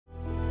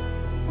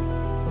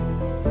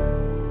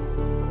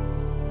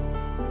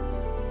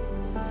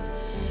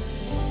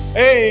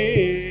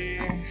Hey!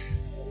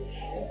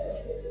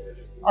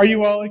 Are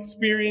you all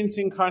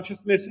experiencing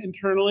consciousness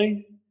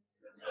internally?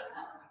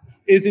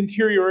 Is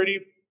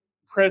interiority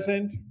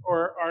present,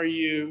 or are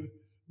you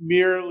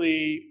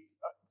merely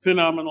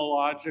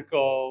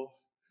phenomenological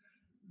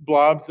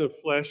blobs of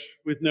flesh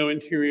with no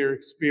interior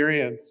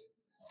experience?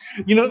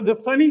 You know, the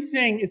funny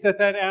thing is that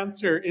that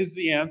answer is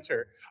the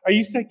answer. I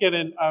used to get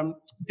in,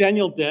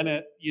 Daniel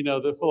Dennett, you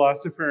know, the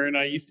philosopher, and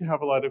I used to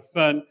have a lot of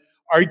fun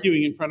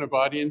arguing in front of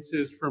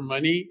audiences for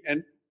money.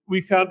 And we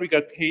found we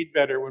got paid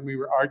better when we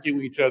were arguing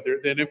with each other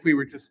than if we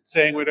were just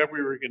saying whatever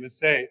we were going to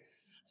say.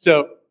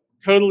 So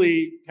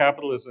totally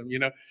capitalism, you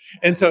know.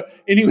 And so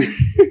anyway,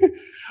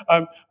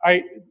 um,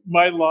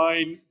 my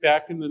line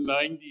back in the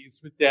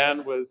 90s with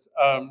Dan was,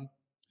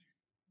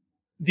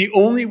 the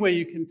only way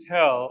you can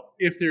tell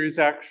if there is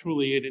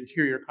actually an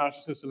interior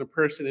consciousness in a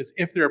person is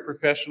if they're a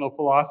professional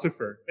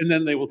philosopher, and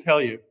then they will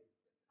tell you.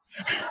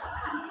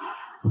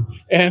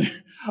 And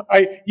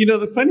you know,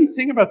 the funny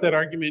thing about that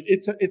argument,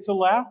 it's a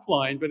laugh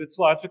line, but it's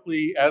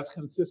logically as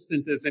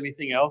consistent as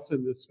anything else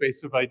in this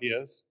space of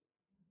ideas.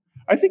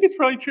 I think it's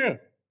probably true.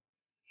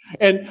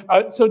 And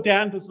so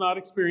Dan does not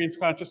experience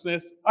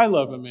consciousness. I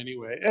love him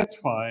anyway. That's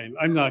fine.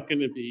 I'm not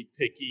going to be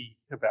picky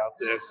about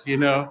this, you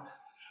know?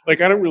 Like,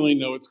 I don't really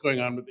know what's going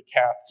on with the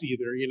cats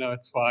either. You know,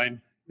 it's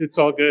fine. It's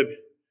all good.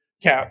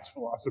 Cats,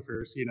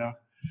 philosophers, you know.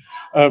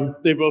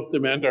 They both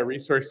demand our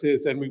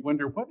resources, and we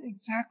wonder, what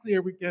exactly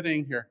are we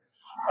getting here?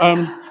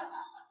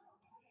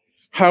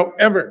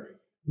 However,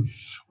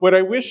 what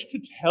I wish to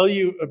tell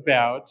you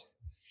about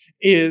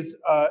is,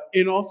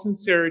 in all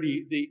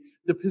sincerity,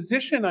 the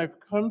position I've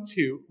come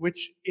to,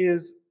 which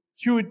is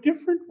through a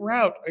different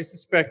route, I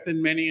suspect,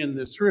 than many in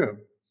this room.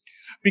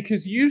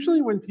 Because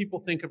usually when people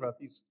think about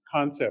these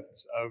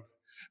concepts of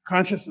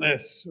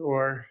consciousness,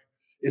 or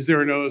is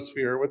there a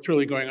noosphere, what's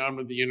really going on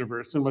with the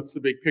universe, and what's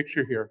the big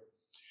picture here,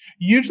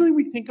 usually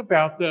we think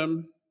about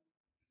them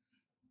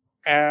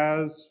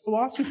as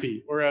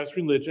philosophy, or as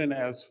religion,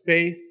 as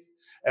faith,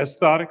 as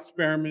thought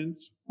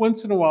experiments,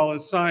 once in a while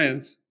as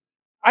science.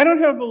 I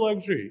don't have the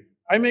luxury.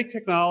 I make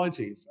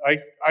technologies.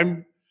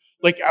 I'm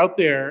like out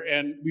there,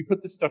 and we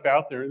put this stuff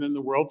out there, and then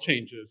the world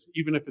changes,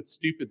 even if it's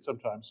stupid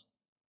sometimes.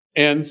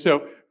 And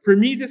so for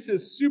me, this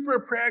is super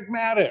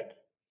pragmatic.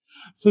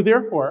 So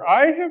therefore,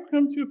 I have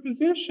come to a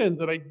position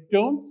that I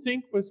don't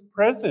think was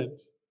present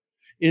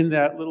in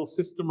that little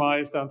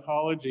systemized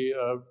ontology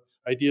of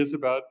ideas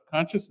about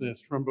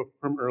consciousness from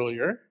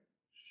earlier.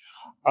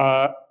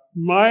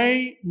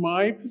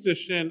 My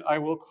position I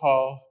will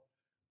call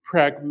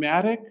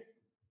pragmatic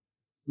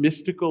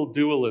mystical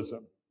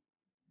dualism,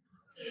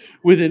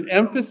 with an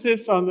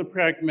emphasis on the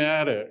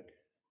pragmatic.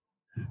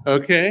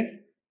 Okay?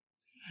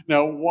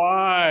 Now,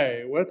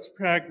 why? What's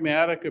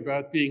pragmatic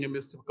about being a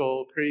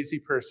mystical, crazy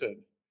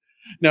person?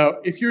 Now,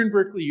 if you're in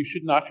Berkeley, you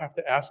should not have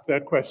to ask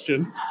that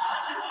question.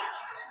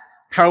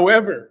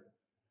 However,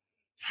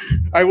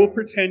 I will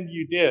pretend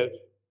you did.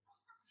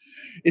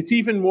 It's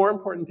even more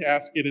important to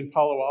ask it in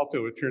Palo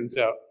Alto, it turns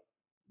out.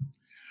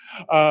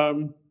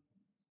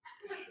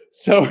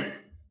 So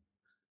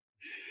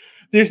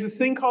there's this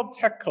thing called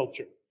tech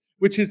culture,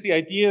 which is the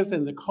ideas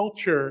and the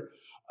culture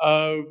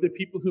of the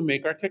people who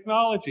make our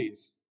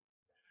technologies.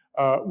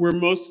 We're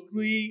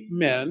mostly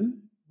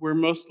men, we're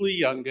mostly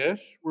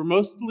youngish, we're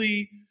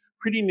mostly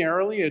pretty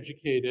narrowly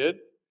educated.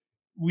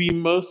 We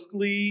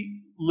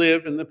mostly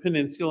live in the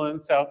peninsula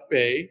and South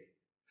Bay.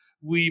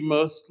 We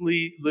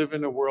mostly live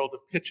in a world of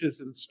pitches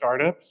and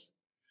startups.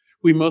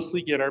 We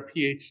mostly get our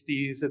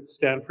PhDs at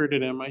Stanford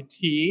and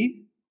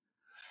MIT.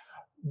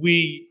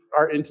 We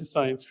are into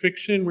science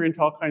fiction, we're into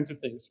all kinds of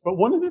things. But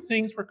one of the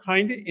things we're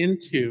kind of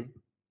into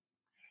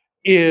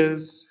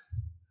is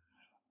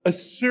a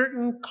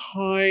certain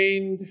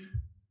kind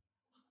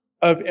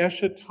of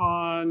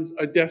eschaton,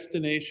 a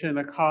destination,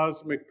 a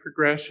cosmic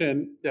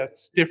progression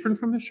that's different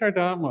from the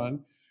Chardin one.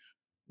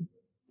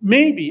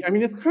 Maybe, I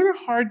mean, it's kind of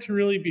hard to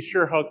really be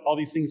sure how all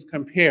these things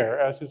compare,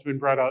 as has been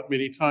brought out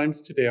many times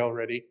today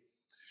already.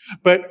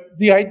 But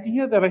the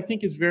idea that I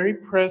think is very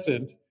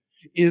present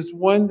is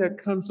one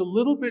that comes a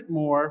little bit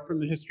more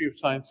from the history of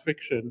science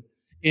fiction,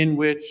 in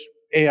which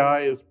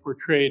AI is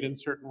portrayed in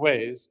certain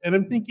ways. And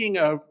I'm thinking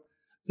of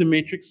the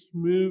Matrix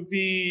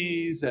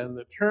movies and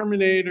the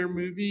Terminator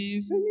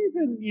movies, and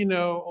even, you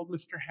know, old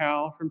Mr.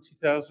 Hal from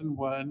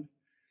 2001.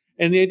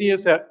 And the idea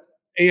is that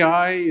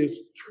AI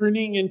is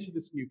turning into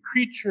this new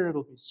creature.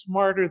 It'll be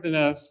smarter than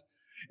us.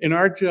 And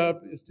our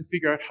job is to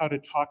figure out how to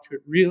talk to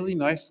it really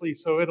nicely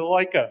so it'll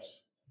like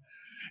us.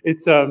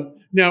 It's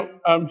now,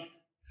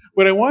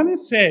 what I want to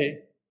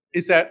say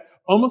is that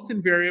almost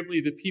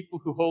invariably the people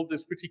who hold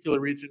this particular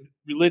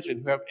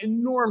religion, who have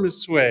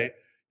enormous sway,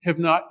 have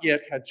not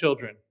yet had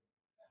children.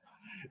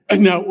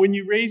 And now, when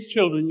you raise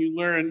children, you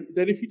learn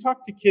that if you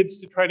talk to kids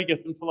to try to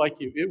get them to like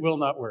you, it will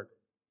not work.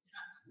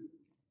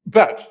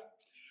 But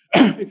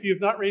if you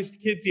have not raised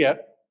kids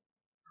yet,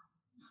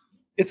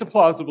 it's a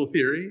plausible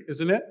theory,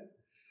 isn't it?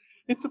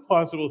 It's a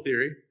plausible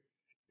theory.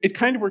 It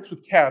kind of works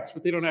with cats,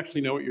 but they don't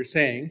actually know what you're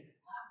saying,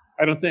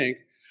 I don't think.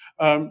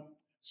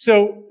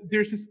 So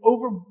there's this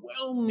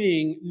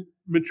overwhelming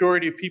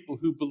majority of people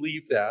who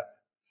believe that,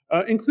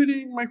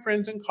 including my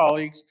friends and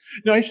colleagues.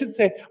 Now, I should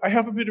say I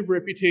have a bit of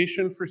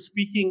reputation for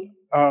speaking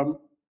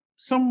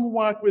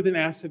somewhat with an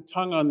acid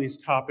tongue on these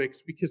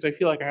topics because I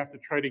feel like I have to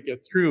try to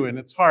get through, and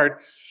it's hard.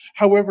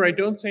 However, I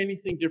don't say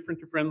anything different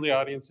to friendly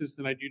audiences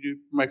than I do to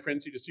my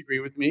friends who disagree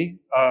with me.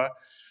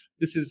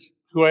 This is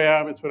who I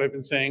am. It's what I've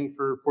been saying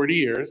for 40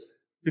 years,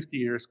 50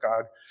 years,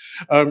 God.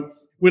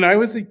 When I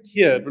was a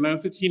kid, when I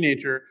was a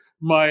teenager,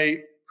 my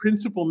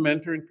principal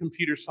mentor in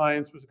computer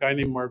science was a guy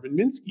named Marvin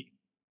Minsky.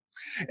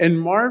 And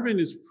Marvin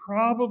is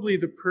probably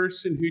the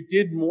person who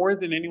did more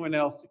than anyone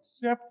else,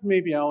 except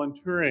maybe Alan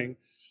Turing,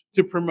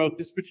 to promote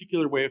this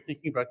particular way of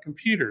thinking about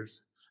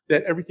computers,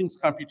 that everything's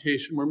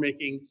computation, we're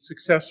making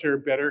successor,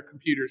 better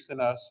computers than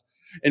us,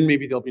 and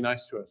maybe they'll be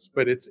nice to us.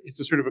 But it's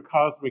a sort of a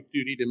cosmic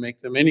duty to make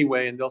them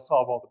anyway, and they'll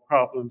solve all the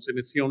problems, and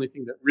it's the only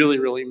thing that really,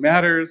 really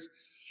matters,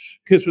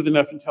 because with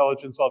enough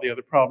intelligence, all the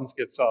other problems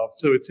get solved.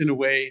 So it's in a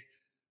way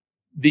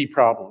the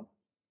problem.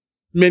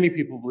 Many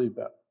people believe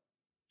that.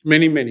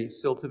 Many,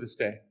 still to this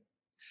day.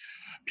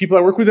 People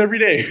I work with every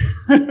day.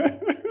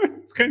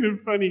 It's kind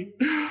of funny.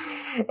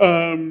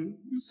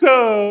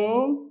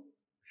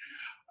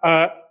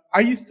 I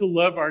used to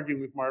love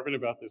arguing with Marvin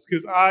about this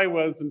because I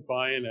wasn't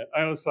buying it.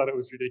 I always thought it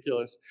was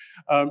ridiculous.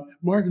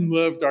 Marvin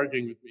loved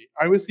arguing with me.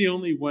 I was the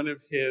only one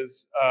of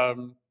his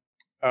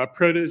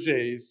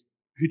proteges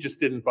who just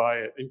didn't buy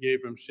it and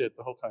gave him shit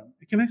the whole time.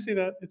 Can I say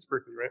that? It's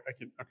Berkeley, right? I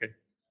can, okay.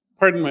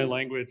 Pardon my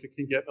language, it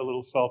can get a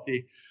little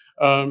salty.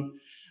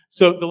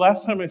 So the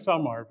last time I saw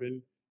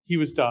Marvin, he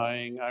was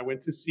dying. I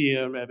went to see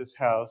him at his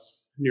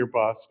house near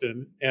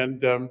Boston,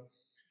 and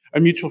a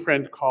mutual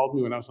friend called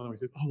me when I was on the way. He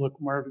said, "Oh, look,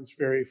 Marvin's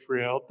very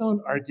frail.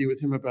 Don't argue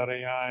with him about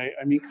AI.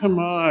 I mean, come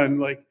on,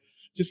 like,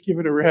 just give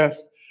it a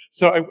rest."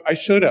 So I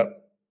showed up.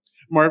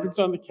 Marvin's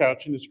on the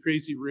couch in this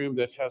crazy room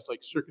that has like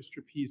circus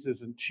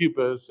trapezes and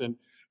tubas and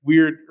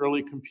weird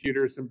early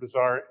computers and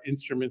bizarre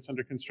instruments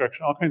under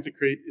construction, all kinds of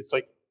it's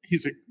like,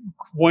 he's a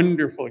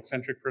wonderful,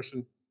 eccentric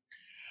person.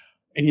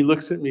 And he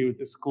looks at me with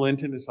this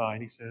glint in his eye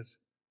and he says,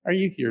 "Are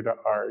you here to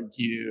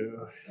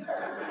argue?"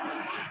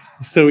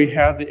 So we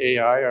had the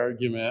AI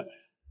argument,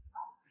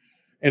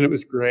 and it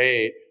was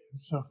great. It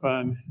was so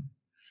fun.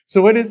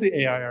 So what is the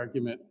AI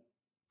argument?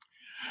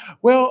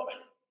 Well,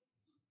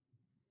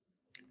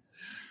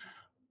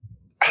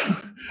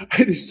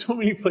 there's so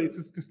many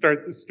places to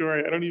start the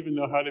story. I don't even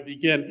know how to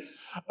begin.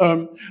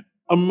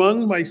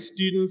 Among my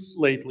students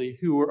lately,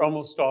 who were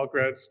almost all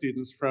grad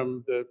students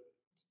from the,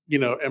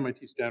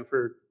 MIT,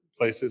 Stanford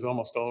places,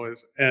 almost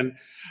always, and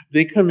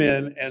they come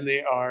in and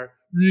they are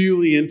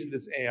really into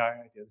this AI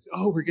idea.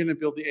 Oh, we're going to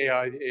build the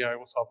AI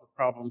will solve the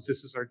problems.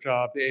 This is our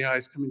job. The AI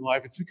is coming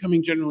live. It's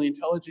becoming generally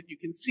intelligent. You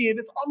can see it.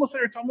 It's almost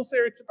there. It's almost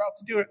there. It's about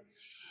to do it.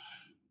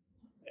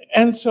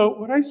 And so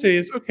what I say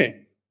is,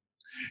 okay,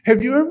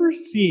 have you ever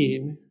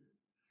seen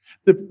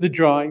the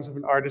drawings of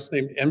an artist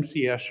named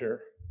M.C. Escher?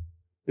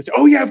 They say,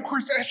 "Oh yeah, of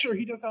course, Escher.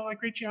 He does all that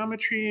great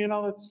geometry and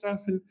all that stuff.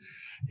 And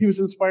he was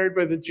inspired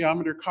by the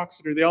geometer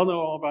Coxeter." They all know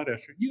all about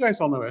Escher. You guys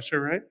all know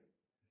Escher, right?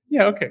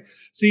 Yeah, okay.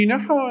 So you know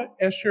how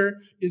Escher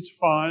is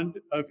fond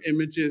of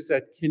images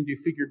that can do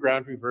figure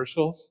ground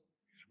reversals,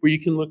 where you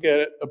can look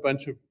at a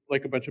bunch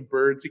of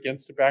birds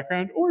against a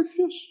background, or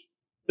fish.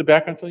 The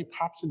background suddenly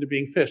pops into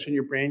being fish, and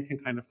your brain can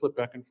kind of flip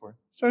back and forth.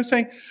 So I was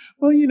saying,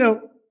 well,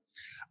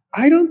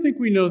 I don't think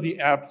we know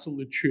the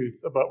absolute truth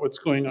about what's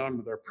going on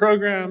with our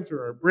programs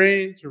or our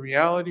brains or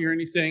reality or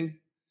anything.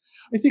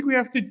 I think we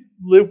have to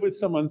live with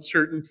some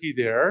uncertainty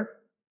there.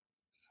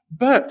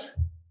 But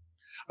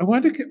I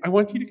want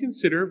you to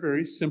consider a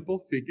very simple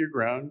figure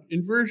ground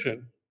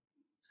inversion.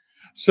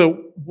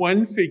 So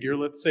one figure,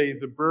 let's say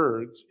the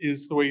birds,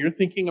 is the way you're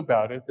thinking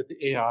about it, that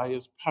the AI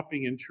is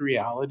popping into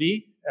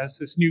reality as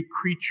this new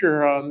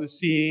creature on the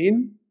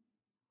scene.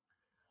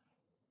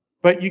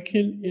 But you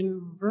can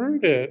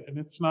invert it, and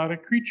it's not a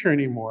creature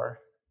anymore.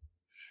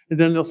 And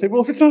then they'll say,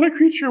 well, if it's not a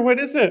creature, what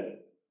is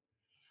it?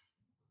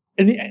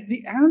 And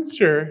the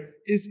answer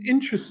is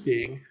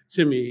interesting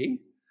to me,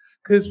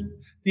 because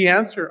the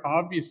answer,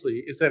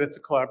 obviously, is that it's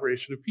a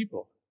collaboration of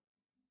people.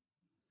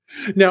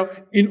 Now,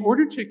 in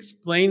order to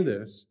explain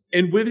this,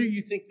 and whether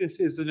you think this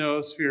is a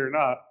noosphere or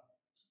not,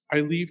 I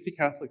leave to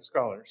Catholic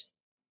scholars,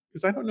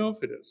 because I don't know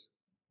if it is.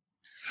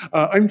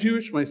 I'm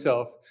Jewish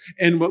myself,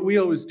 and what we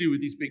always do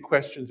with these big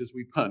questions is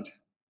we punt.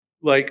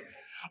 Like,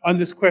 on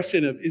this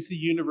question of, is the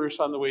universe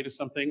on the way to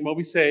something? Well,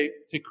 we say,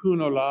 Tikkun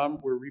Olam,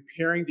 we're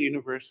repairing the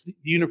universe. The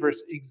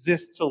universe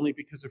exists only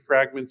because of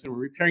fragments, and we're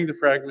repairing the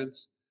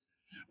fragments.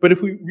 But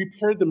if we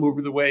repaired them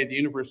over the way, the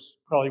universe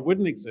probably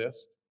wouldn't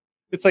exist.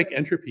 It's like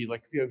entropy.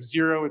 Like, if you have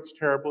zero, it's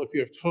terrible. If you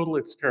have total,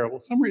 it's terrible.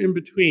 Somewhere in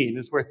between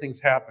is where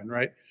things happen,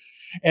 right?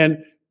 And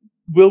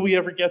will we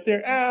ever get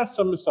there?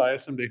 Some Messiah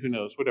someday, who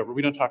knows, whatever.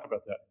 We don't talk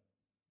about that.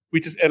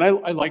 And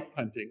I like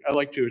punting. I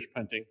like Jewish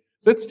punting.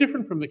 So it's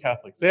different from the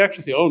Catholics. They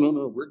actually say, oh,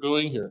 no, we're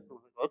going here.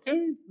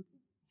 Okay.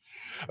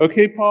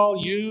 Okay,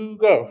 Paul, you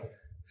go.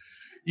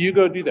 You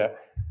go do that.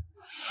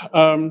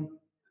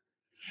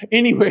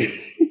 Anyway.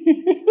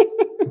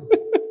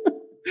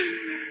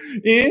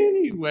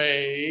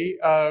 Anyway,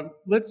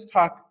 let's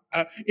talk.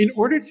 In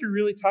order to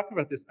really talk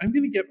about this, I'm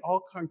going to get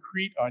all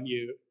concrete on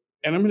you,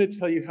 and I'm going to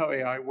tell you how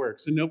AI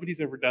works. And nobody's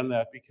ever done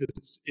that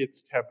because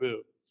it's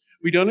taboo.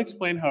 We don't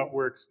explain how it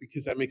works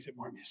because that makes it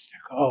more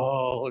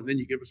mystical, and then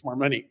you give us more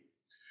money.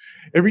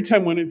 Every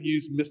time one of you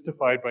is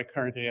mystified by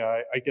current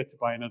AI, I get to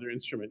buy another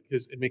instrument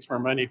because it makes more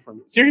money for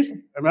me.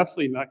 Seriously, I'm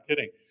absolutely not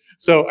kidding.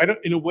 So I don't.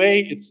 In a way,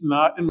 it's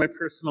not in my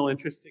personal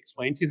interest to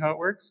explain to you how it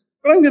works,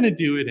 but I'm going to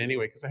do it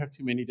anyway because I have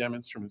too many damn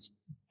instruments.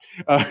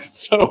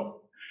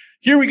 So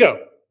here we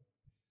go.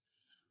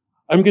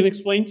 I'm going to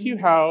explain to you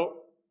how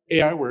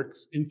AI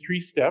works in 3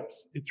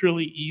 steps. It's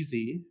really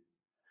easy.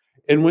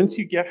 And once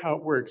you get how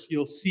it works,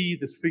 you'll see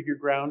this figure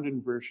ground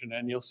inversion,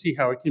 and you'll see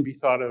how it can be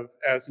thought of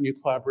as a new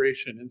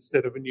collaboration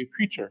instead of a new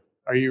creature.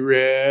 Are you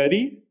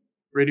ready?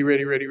 Ready,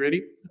 ready, ready,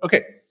 ready?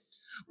 Okay.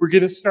 We're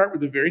going to start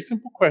with a very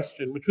simple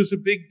question, which was a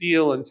big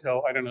deal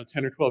until, I don't know,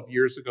 10 or 12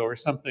 years ago or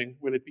something,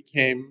 when it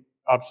became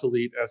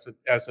obsolete as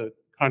a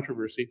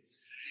controversy.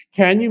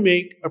 Can you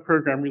make a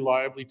program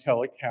reliably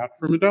tell a cat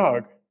from a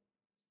dog?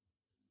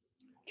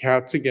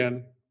 Cats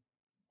again.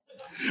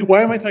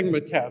 Why am I talking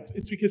about cats?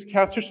 It's because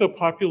cats are so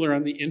popular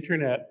on the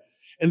internet,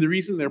 and the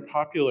reason they're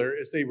popular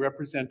is they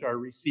represent our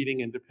receding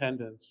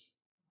independence.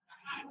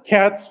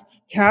 Cats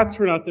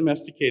were not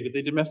domesticated.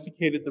 They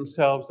domesticated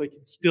themselves. They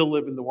can still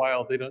live in the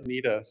wild. They don't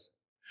need us.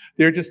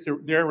 They're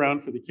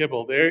around for the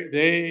kibble.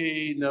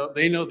 They know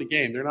the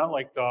game. They're not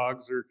like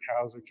dogs or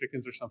cows or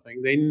chickens or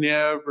something. They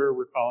never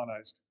were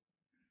colonized.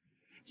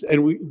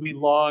 And we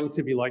long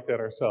to be like that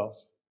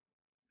ourselves.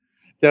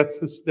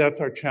 That's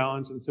our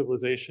challenge in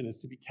civilization, is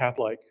to be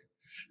cat-like.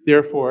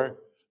 Therefore,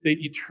 they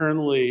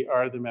eternally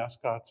are the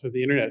mascots of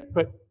the internet.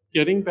 But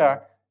getting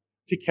back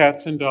to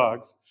cats and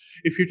dogs,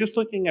 if you're just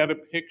looking at a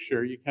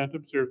picture, you can't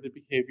observe the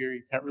behavior,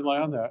 you can't rely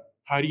on that.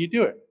 How do you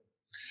do it?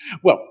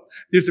 Well,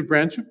 there's a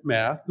branch of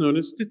math known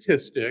as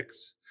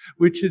statistics,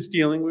 which is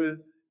dealing with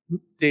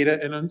data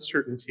and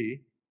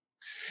uncertainty.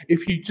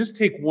 If you just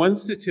take one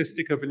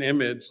statistic of an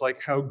image, like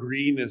how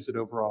green is it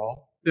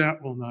overall,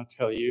 that will not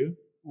tell you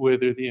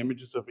whether the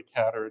image is of a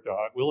cat or a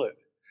dog, will it?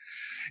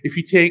 If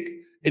you take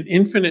an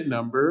infinite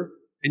number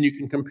and you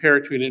can compare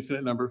it to an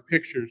infinite number of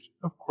pictures,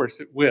 of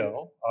course it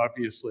will,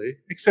 obviously,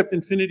 except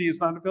infinity is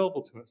not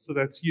available to us, so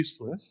that's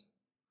useless.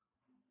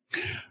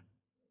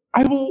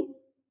 I will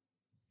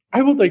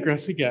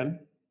digress again.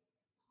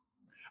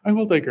 I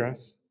will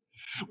digress.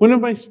 One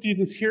of my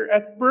students here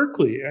at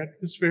Berkeley, at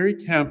this very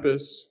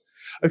campus,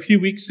 a few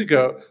weeks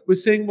ago,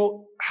 was saying,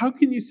 well, how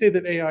can you say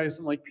that AI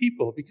isn't like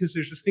people? Because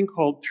there's this thing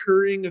called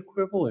Turing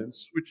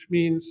equivalence, which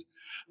means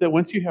that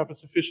once you have a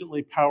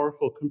sufficiently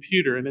powerful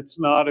computer, and it's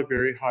not a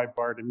very high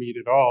bar to meet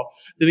at all,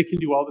 then it can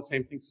do all the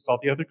same things as all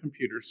the other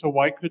computers. So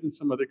why couldn't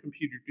some other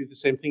computer do the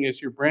same thing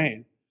as your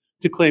brain?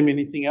 To claim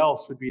anything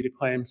else would be to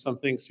claim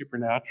something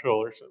supernatural,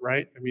 or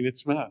right? I mean,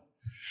 it's math.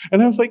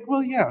 And I was like,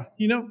 well, yeah,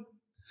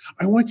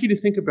 I want you to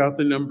think about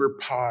the number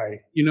pi.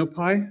 You know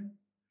pi?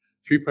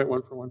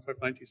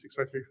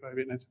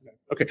 3.1415926535897.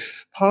 Okay,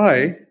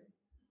 pi.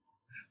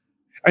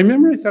 I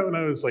memorized that when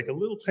I was like a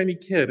little tiny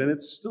kid, and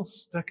it's still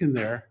stuck in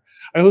there.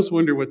 I always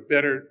wonder what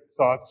better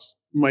thoughts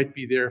might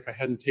be there if I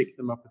hadn't taken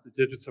them up with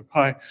the digits of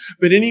pi.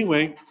 But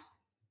anyway,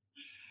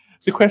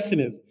 the question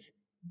is,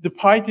 the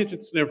pi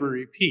digits never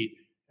repeat.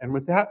 And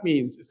what that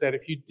means is that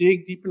if you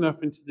dig deep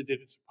enough into the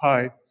digits of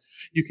pi,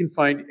 you can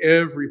find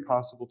every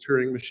possible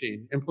Turing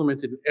machine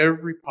implemented in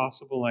every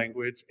possible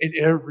language, in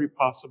every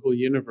possible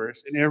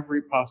universe, in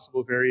every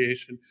possible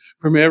variation,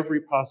 from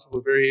every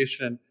possible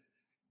variation,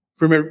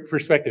 from every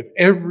perspective.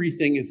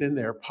 Everything is in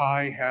there.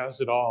 Pi has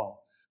it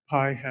all.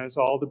 Pi has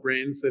all the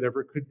brains that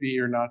ever could be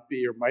or not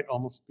be or might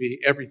almost be.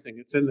 Everything,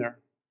 it's in there.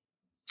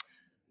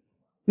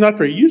 Not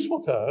very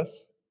useful to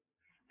us,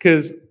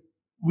 because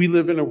we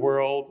live in a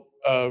world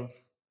of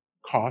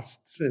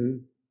costs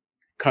and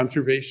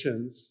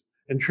conservations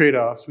and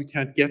trade-offs. We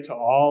can't get to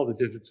all the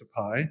digits of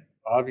pi,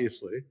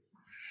 obviously.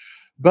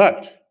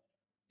 But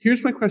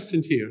here's my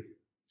question to you.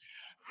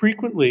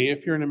 Frequently,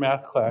 if you're in a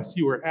math class,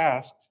 you are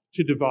asked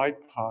to divide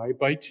pi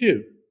by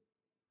 2.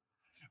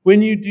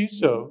 When you do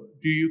so,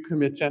 do you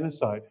commit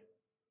genocide?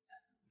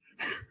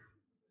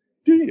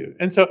 Do you?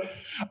 And so,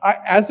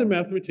 as a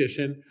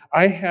mathematician,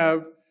 I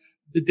have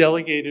the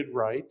delegated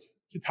right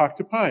to talk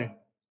to pi.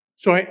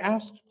 So I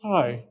asked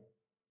pi,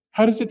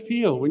 how does it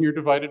feel when you're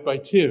divided by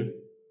 2?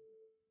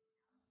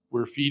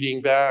 We're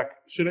feeding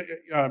back.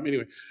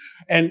 Anyway.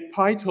 And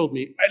pi told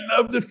me, I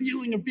love the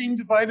feeling of being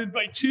divided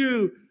by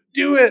 2.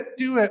 Do it.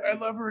 I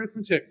love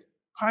arithmetic.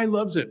 Pi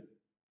loves it.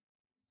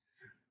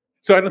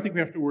 So I don't think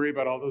we have to worry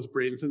about all those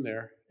brains in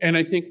there. And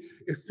I think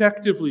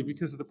effectively,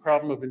 because of the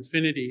problem of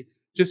infinity,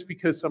 just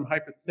because some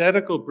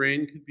hypothetical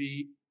brain could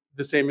be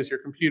the same as your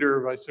computer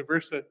or vice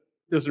versa,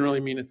 doesn't really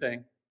mean a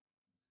thing.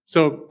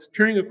 So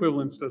Turing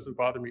equivalence doesn't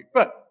bother me.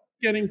 But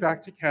getting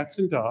back to cats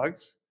and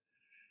dogs,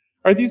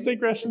 are these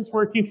digressions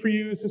working for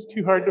you? Is this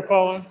too hard to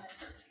follow?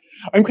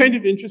 I'm kind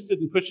of interested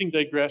in pushing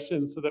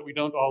digressions so that we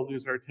don't all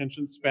lose our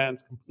attention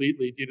spans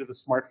completely due to the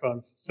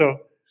smartphones. So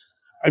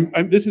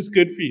this is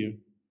good for you.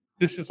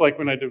 This is like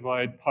when I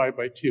divide pi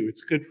by 2.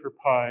 It's good for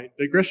pi.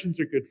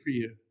 Digressions are good for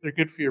you. They're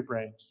good for your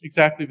brain.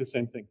 Exactly the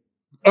same thing.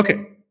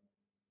 Okay.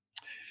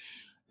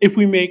 If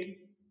we make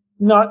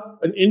not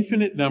an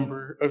infinite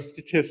number of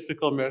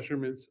statistical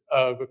measurements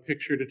of a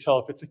picture to tell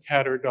if it's a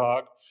cat or a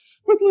dog,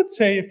 but let's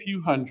say a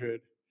few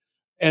hundred,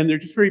 and they're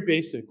just very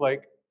basic,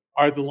 like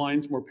are the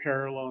lines more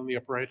parallel in the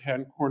upper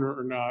right-hand corner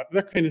or not?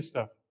 That kind of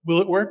stuff.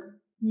 Will it work?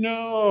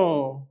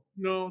 No,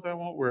 that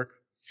won't work.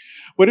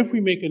 What if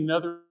we make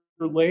another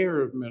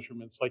layer of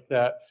measurements like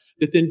that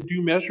then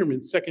do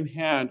measurements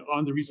secondhand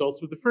on the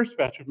results of the first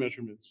batch of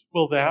measurements?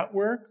 Will that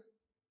work?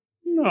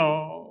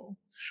 No.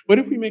 What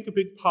if we make a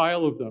big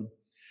pile of them?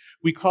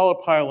 We call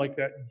a pile like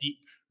that deep.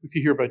 If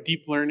you hear about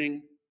deep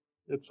learning,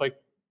 it's like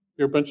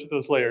there are a bunch of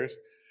those layers.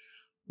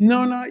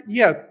 No, not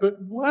yet,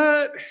 but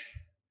what?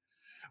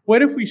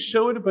 What if we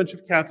showed a bunch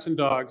of cats and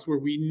dogs where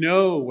we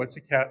know what's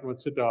a cat and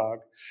what's a dog,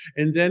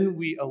 and then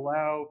we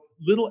allow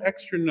little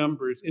extra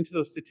numbers into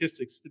those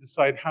statistics to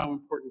decide how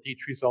important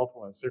each result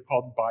was? They're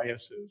called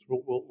biases.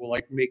 We'll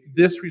like make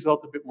this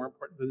result a bit more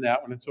important than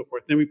that one and so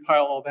forth. Then we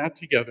pile all that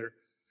together.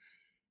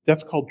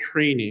 That's called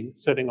training,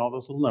 setting all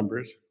those little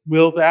numbers.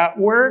 Will that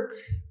work?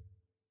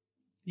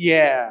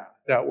 Yeah,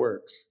 that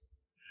works.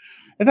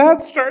 And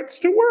that starts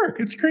to work.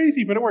 It's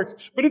crazy, but it works.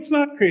 But it's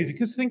not crazy,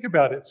 because think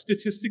about it.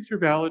 Statistics are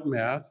valid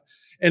math,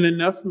 and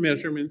enough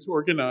measurements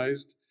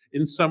organized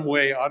in some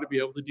way ought to be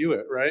able to do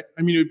it, right?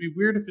 I mean, it would be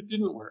weird if it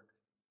didn't work.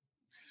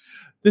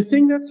 The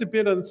thing that's a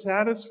bit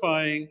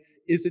unsatisfying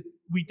is that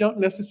we don't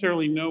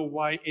necessarily know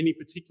why any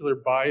particular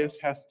bias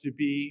has to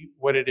be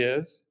what it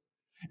is.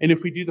 And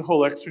if we do the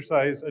whole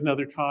exercise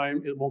another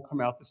time, it won't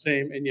come out the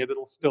same, and yet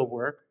it'll still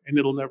work, and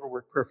it'll never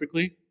work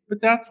perfectly.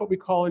 But that's what we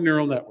call a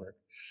neural network.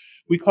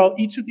 We call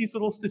each of these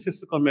little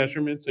statistical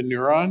measurements a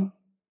neuron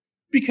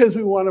because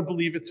we want to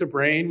believe it's a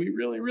brain. We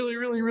really, really,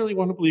 really, really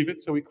want to believe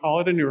it. So we call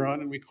it a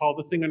neuron, and we call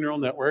the thing a neural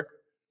network.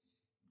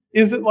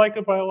 Is it like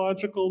a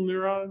biological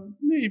neuron?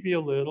 Maybe a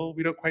little.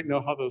 We don't quite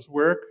know how those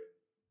work.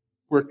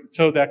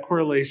 So that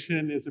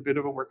correlation is a bit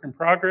of a work in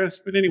progress.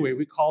 But anyway,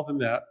 we call them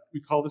that.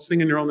 We call this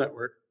thing a neural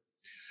network.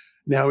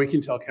 Now we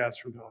can tell cats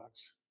from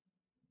dogs.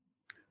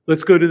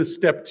 Let's go to the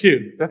step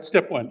 2. That's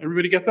step 1.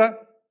 Everybody get that?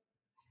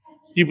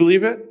 Do you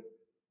believe it?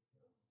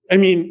 I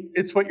mean,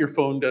 it's what your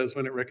phone does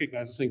when it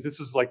recognizes things. This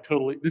is like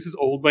totally, this is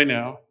old by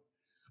now.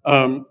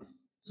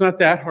 It's not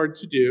that hard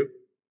to do.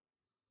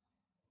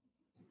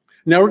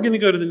 Now we're going to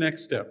go to the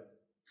next step,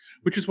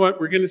 which is what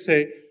we're going to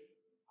say.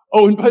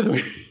 Oh, and by the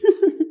way,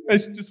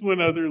 just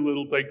one other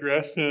little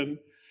digression.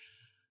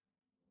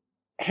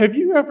 Have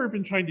you ever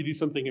been trying to do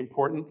something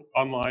important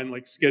online,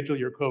 like schedule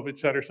your COVID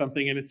chat or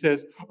something, and it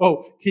says,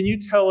 oh, can you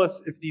tell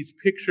us if these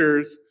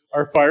pictures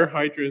are fire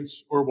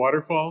hydrants or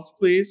waterfalls,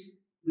 please?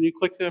 When you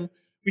click them,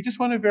 we just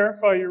want to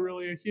verify you're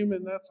really a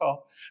human, that's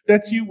all.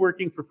 That's you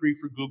working for free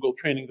for Google,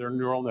 training their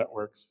neural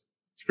networks.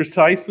 It's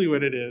precisely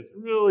what it is.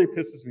 It really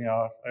pisses me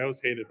off. I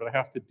always hate it, but I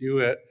have to do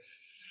it.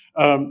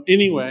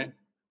 Anyway,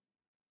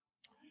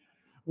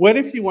 what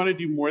if you want to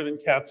do more than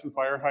cats and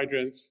fire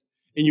hydrants,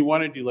 and you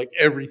want to do like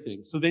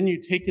everything? So then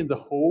you take in the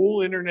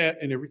whole internet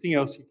and everything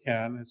else you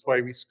can. That's why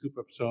we scoop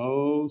up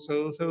so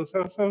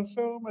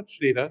much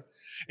data.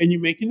 And you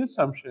make an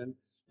assumption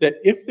that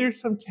if there's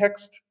some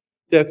text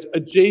that's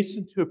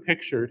adjacent to a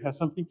picture, it has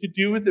something to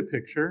do with the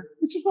picture,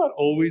 which is not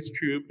always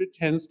true, but it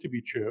tends to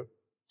be true.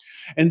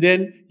 And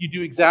then you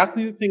do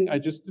exactly the thing I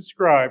just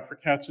described for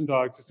cats and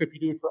dogs, except you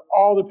do it for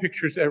all the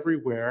pictures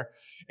everywhere,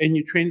 and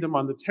you train them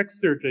on the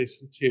text they're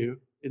adjacent to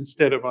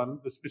instead of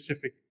on the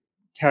specific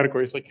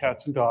categories like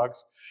cats and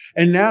dogs.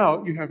 And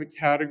now you have a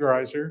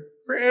categorizer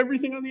for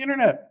everything on the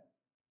internet.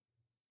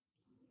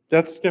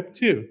 That's step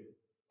 2.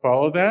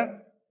 Follow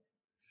that?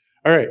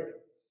 All right.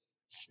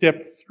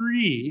 Step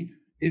 3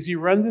 is you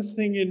run this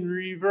thing in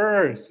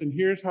reverse, and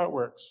here's how it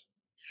works.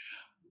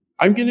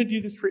 I'm going to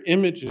do this for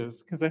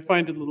images because I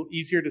find it a little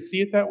easier to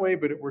see it that way,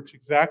 but it works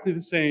exactly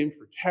the same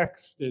for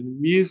text and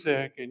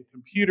music and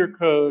computer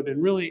code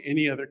and really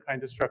any other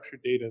kind of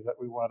structured data that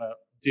we want to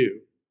do.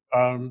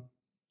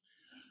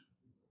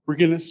 We're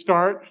going to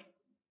start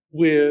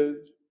with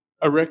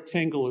a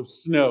rectangle of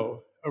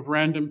snow, of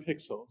random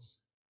pixels.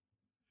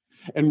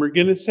 And we're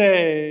going to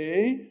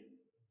say,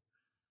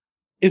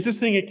 is this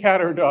thing a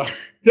cat or a dog?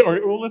 Or,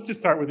 well, let's just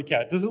start with a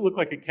cat. Does it look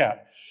like a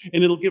cat?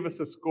 And it'll give us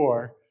a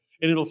score.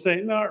 And it'll say,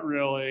 not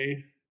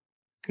really,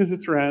 because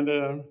it's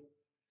random.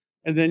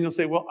 And then you'll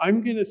say, well,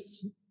 I'm going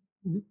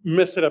to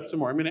mess it up some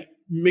more. I'm going to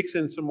mix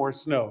in some more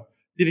snow.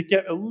 Did it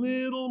get a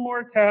little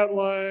more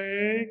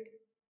cat-like?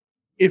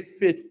 If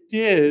it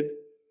did,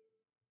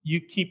 you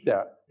keep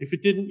that. If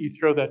it didn't, you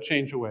throw that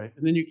change away.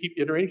 And then you keep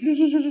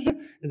iterating.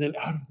 And then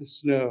out of the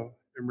snow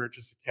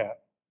emerges a cat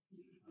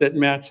that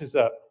matches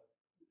up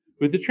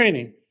with the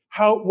training.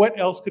 What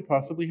else could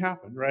possibly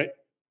happen, right?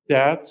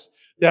 That's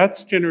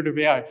generative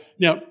AI.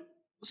 Now,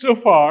 so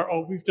far,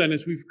 all we've done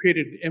is we've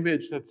created an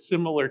image that's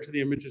similar to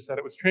the images that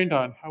it was trained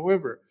on.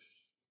 However,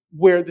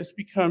 where this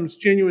becomes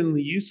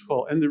genuinely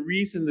useful, and the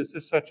reason this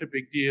is such a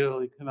big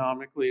deal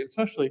economically and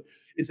socially,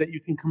 is that you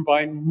can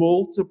combine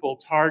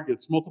multiple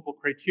targets, multiple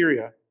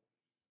criteria.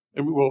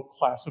 And well,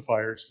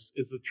 classifiers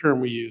is the term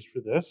we use for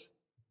this.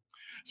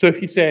 So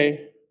if you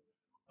say,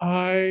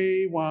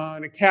 I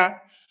want a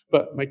cat,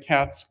 but my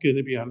cat's going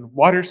to be on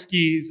water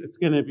skis, it's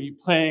going to be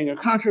playing a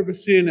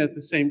contrabassoon at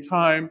the same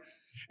time,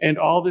 and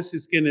all this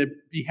is going to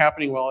be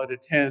happening while it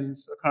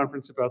attends a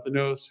conference about the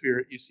noosphere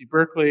at UC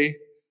Berkeley.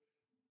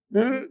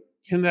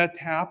 Can that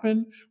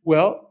happen?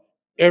 Well,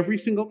 every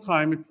single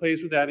time it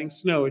plays with adding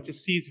snow, it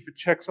just sees if it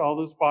checks all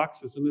those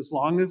boxes, and as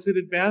long as it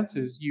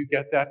advances, you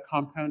get that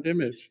compound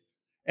image.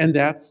 And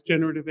that's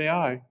generative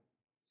AI.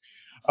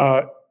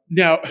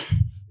 Now,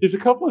 there's a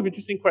couple of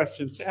interesting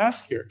questions to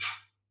ask here.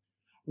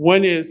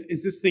 One is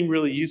this thing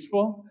really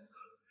useful?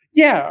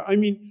 Yeah, I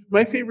mean,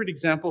 my favorite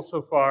example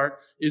so far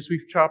is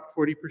we've chopped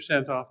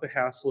 40% off the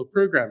hassle of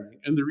programming.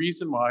 And the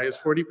reason why is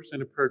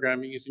 40% of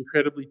programming is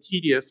incredibly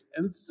tedious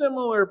and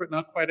similar, but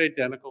not quite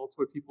identical to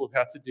what people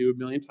have had to do a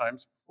million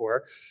times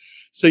before.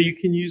 So you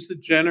can use the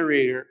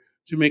generator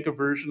to make a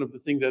version of the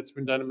thing that's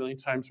been done a million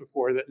times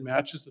before that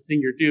matches the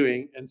thing you're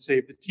doing and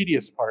save the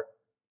tedious part.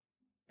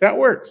 That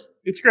works.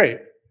 It's great.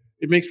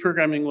 It makes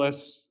programming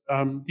less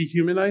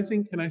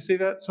dehumanizing. Can I say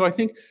that? So I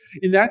think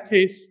in that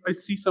case, I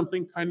see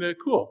something kind of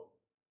cool.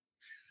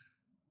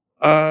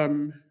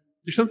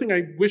 There's something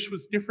I wish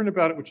was different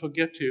about it, which I'll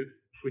get to,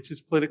 which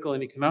is political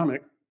and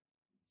economic.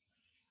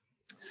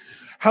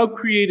 How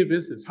creative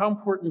is this? How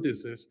important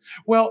is this?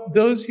 Well,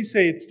 those who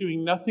say it's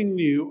doing nothing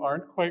new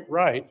aren't quite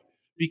right,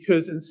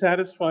 because in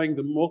satisfying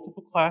the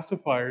multiple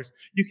classifiers,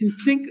 you can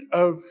think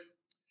of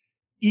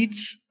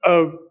each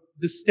of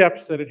the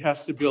steps that it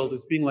has to build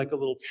as being like a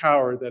little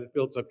tower that it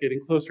builds up,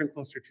 getting closer and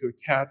closer to a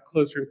cat,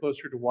 closer and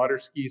closer to water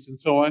skis, and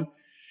so on.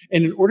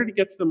 And in order to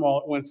get to them all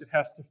at once, it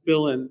has to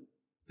fill in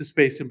the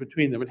space in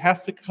between them. It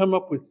has to come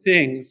up with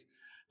things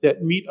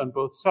that meet on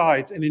both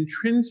sides. And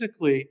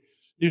intrinsically,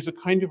 there's a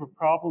kind of a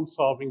problem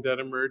solving that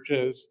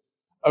emerges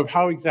of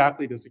how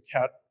exactly does a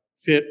cat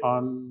fit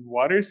on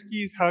water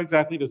skis? How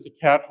exactly does a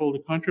cat hold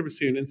a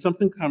contrabassoon? And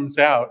something comes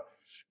out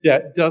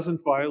that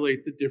doesn't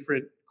violate the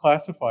different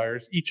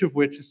classifiers, each of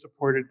which is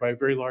supported by a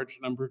very large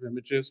number of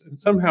images. And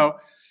somehow,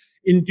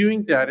 in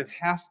doing that, it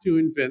has to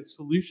invent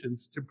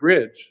solutions to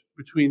bridge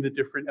between the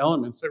different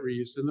elements that were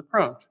used in the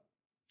prompt.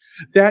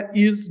 That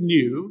is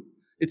new.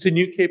 It's a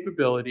new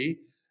capability.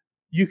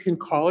 You can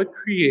call it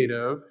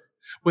creative.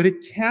 What it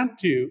can't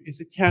do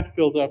is it can't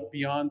build up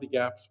beyond the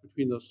gaps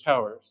between those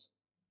towers.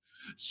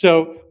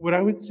 So what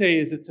I would say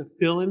is it's a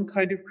fill-in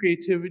kind of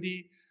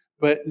creativity,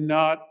 but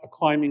not a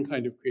climbing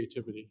kind of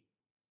creativity.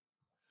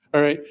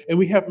 All right, and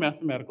we have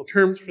mathematical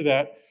terms for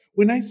that.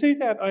 When I say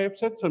that, I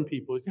upset some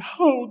people. They say,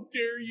 how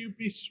dare you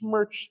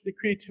besmirch the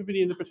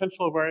creativity and the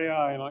potential of our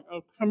AI? And I'm like,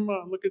 oh, come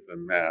on, look at the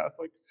math.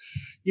 Like,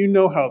 you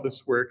know how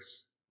this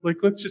works. Like,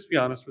 let's just be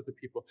honest with the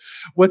people.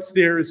 What's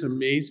there is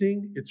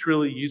amazing. It's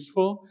really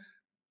useful.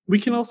 We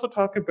can also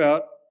talk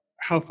about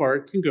how far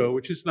it can go,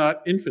 which is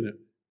not infinite.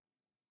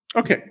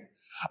 Okay,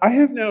 I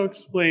have now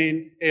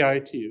explained AI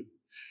to you.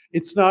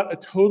 It's not a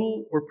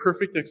total or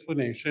perfect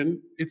explanation.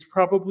 It's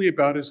probably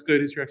about as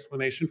good as your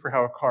explanation for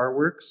how a car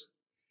works,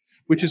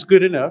 which is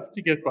good enough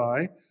to get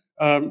by.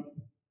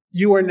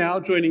 You are now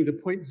joining the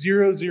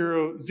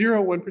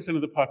 0.0001%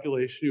 of the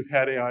population who've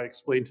had AI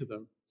explained to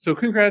them. So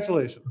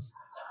congratulations.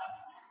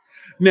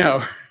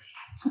 Now,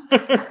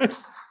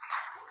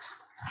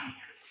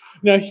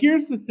 now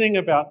here's the thing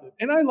about this.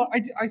 And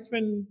I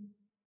spend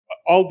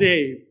all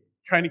day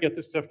trying to get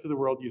this stuff to the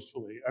world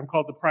usefully. I'm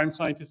called the prime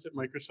scientist at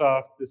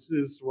Microsoft. This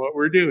is what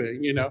we're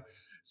doing, you know.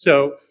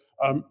 So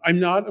I'm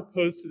not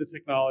opposed to the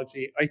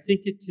technology. I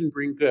think it can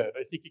bring good.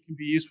 I think it can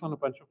be useful in a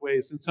bunch of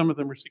ways, and some of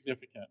them are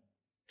significant.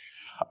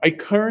 I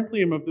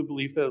currently am of the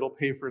belief that it'll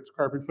pay for its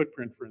carbon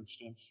footprint, for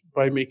instance,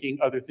 by making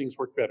other things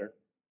work better.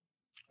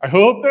 I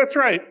hope that's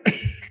right,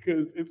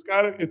 because it's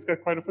got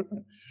quite a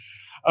footprint.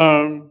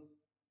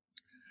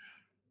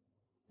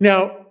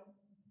 Now,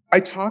 I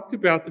talked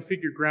about the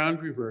figure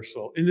ground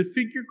reversal. In the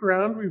figure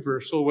ground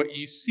reversal, what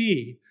you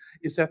see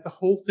is that the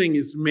whole thing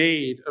is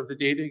made of the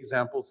data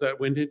examples that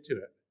went into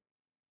it.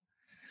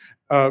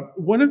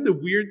 One of the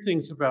weird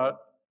things about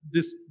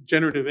this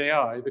generative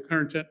AI, the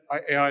current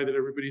AI that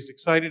everybody's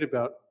excited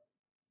about,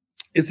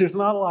 is there's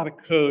not a lot of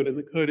code, and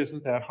the code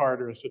isn't that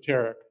hard or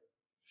esoteric.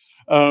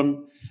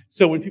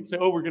 So when people say,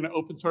 oh, we're going to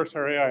open source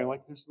our AI, I'm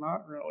like, there's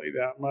not really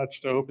that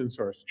much to open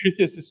source. The truth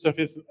is, this stuff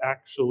isn't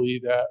actually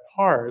that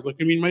hard. Like,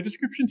 I mean, my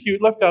description to you,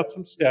 it left out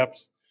some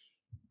steps.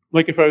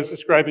 Like if I was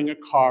describing a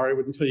car, I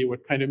wouldn't tell you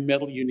what kind of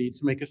metal you need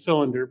to make a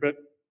cylinder, but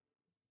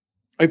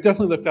I've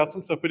definitely left out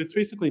some stuff, but it's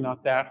basically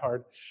not that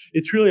hard.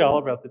 It's really all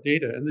about the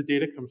data, and the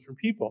data comes from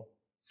people.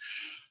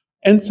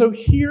 And so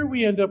here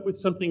we end up with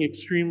something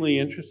extremely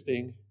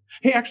interesting.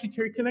 Hey, actually,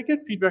 Terry, can I get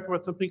feedback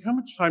about something? How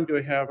much time do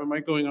I have? Am I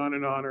going on,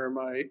 or am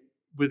I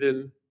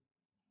within?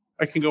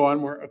 I can go on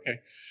more? Okay.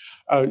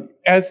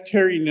 As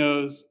Terry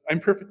knows, I'm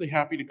perfectly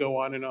happy to go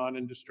on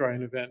and destroy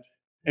an event.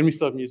 And we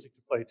still have music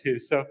to play too.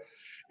 So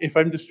if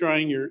I'm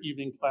destroying your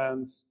evening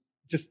plans,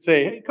 just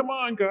say, hey, come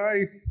on,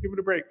 guy, give it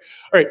a break.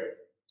 All right.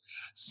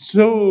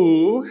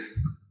 So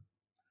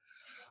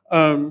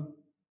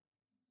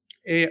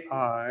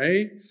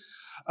AI.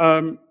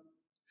 I'm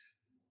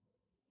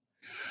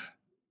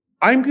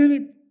going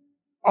to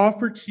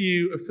offer to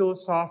you a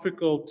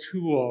philosophical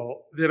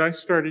tool that I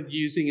started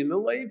using in the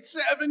late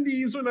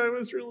 70s when I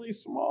was really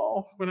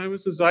small, when I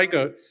was a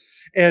zygote.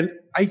 And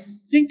I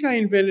think I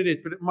invented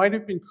it, but it might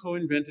have been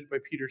co-invented by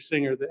Peter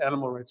Singer, the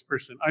animal rights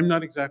person. I'm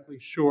not exactly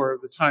sure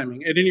of the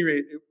timing. At any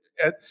rate,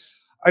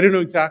 I don't know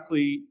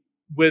exactly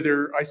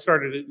whether I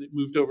started it and it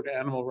moved over to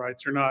animal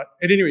rights or not.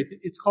 At any rate,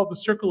 it's called the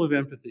circle of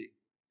empathy,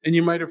 and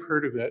you might have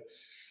heard of it.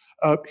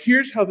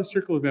 Here's how the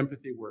circle of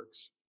empathy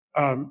works.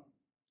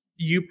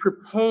 You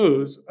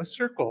propose a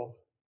circle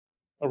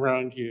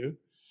around you.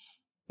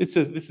 It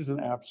says this is an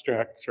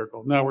abstract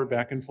circle. Now we're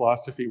back in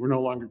philosophy. We're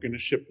no longer going to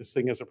ship this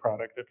thing as a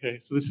product, okay?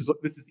 So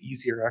this is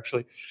easier,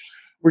 actually.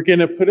 We're going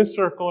to put a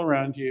circle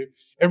around you.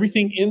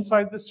 Everything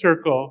inside the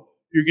circle,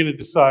 you're going to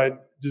decide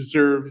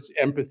deserves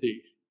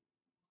empathy.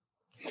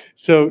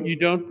 So you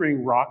don't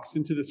bring rocks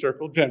into the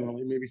circle,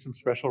 generally, maybe some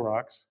special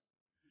rocks.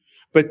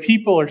 But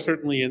people are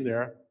certainly in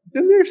there.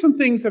 Then there are some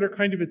things that are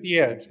kind of at the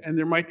edge, and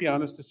there might be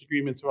honest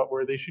disagreements about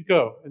where they should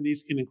go. And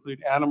these can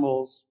include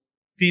animals,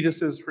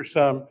 fetuses for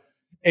some,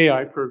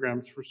 AI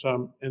programs for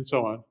some, and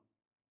so on.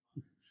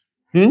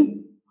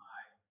 Can't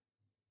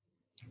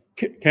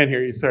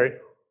hear you, sorry.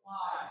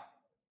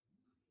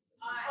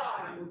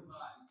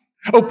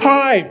 Oh,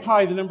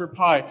 pi, the number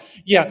pi.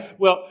 Yeah,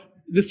 well,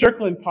 the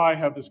circle and pi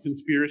have this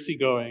conspiracy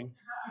going.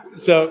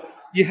 So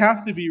you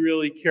have to be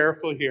really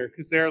careful here,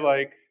 because they're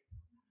like,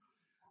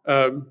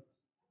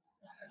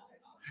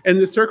 and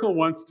the circle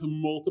wants to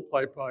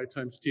multiply pi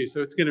times 2,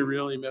 so it's going to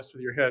really mess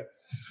with your head.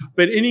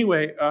 But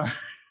anyway,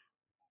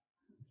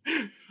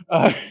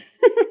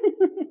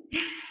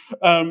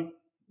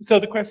 so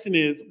the question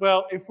is,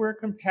 well, if we're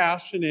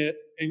compassionate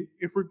and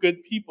if we're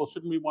good people,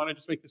 shouldn't we want to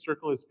just make the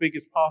circle as big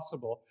as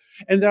possible?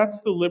 And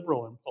that's the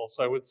liberal impulse,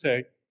 I would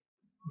say.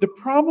 The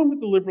problem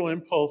with the liberal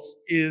impulse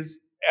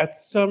is at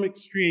some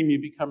extreme you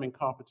become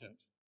incompetent.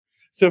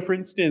 So for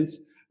instance,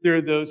 there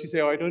are those who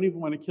say, oh, I don't even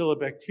want to kill a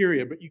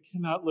bacteria, but you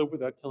cannot live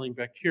without killing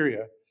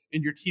bacteria,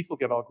 and your teeth will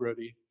get all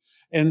grody.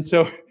 And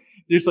so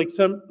there's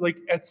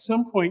at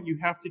some point you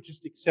have to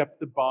just accept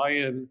the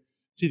buy-in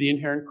to the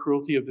inherent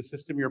cruelty of the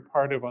system you're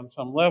part of on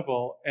some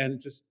level,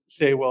 and just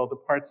say, well, the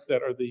parts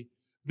that are the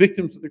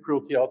victims of the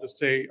cruelty, I'll just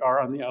say,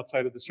 are on the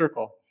outside of the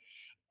circle.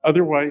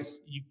 Otherwise,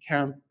 you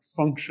can't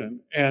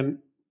function. And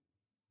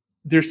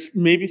there's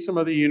maybe some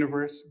other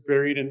universe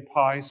buried in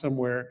pi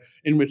somewhere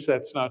in which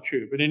that's not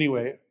true. But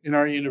anyway, in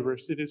our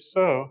universe, it is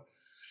so.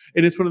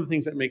 And it's one of the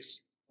things that makes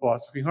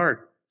philosophy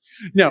hard.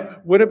 Now,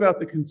 what about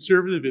the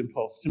conservative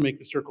impulse to make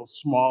the circle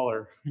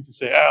smaller? To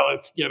say,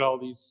 let's get all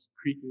these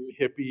cretin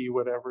hippie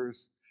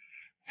whatevers,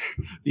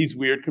 these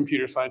weird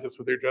computer scientists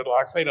with their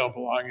dreadlocks, they don't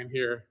belong in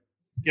here.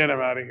 Get them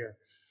out of here.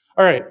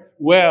 All right,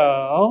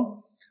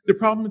 well, the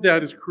problem with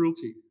that is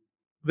cruelty.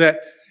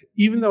 That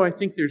even though I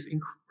think there's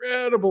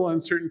incredible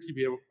uncertainty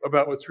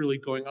about what's really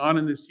going on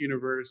in this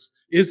universe,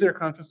 is there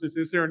consciousness,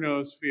 is there a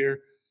noosphere,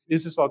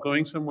 is this all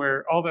going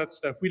somewhere, all that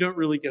stuff, we don't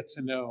really get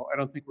to know. I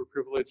don't think we're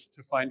privileged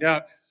to find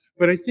out.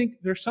 But I think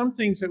there's some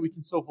things that we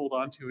can still hold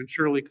on to, and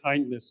surely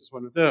kindness is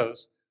one of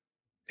those.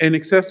 And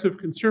excessive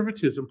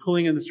conservatism,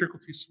 pulling in the circle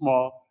too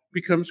small,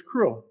 becomes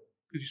cruel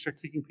because you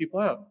start kicking people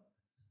out.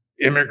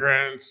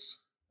 Immigrants,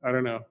 I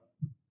don't know.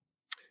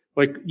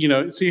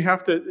 So you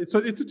have to, it's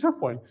a tough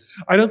one.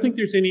 I don't think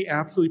there's any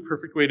absolutely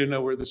perfect way to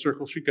know where the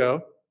circle should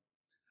go.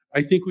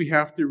 I think we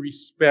have to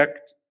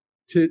respect,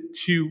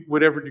 to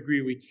whatever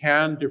degree we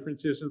can,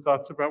 differences in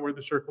thoughts about where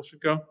the circle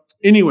should go.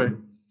 Anyway,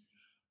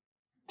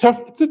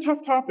 it's a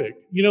tough topic.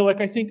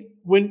 I think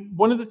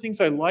one of the things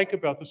I like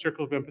about the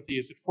circle of empathy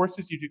is it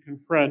forces you to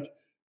confront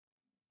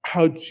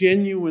how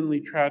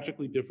genuinely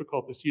tragically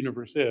difficult this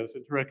universe is,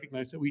 and to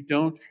recognize that we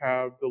don't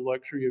have the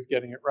luxury of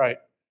getting it right,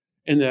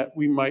 and that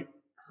we might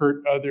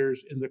hurt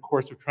others in the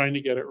course of trying to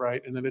get it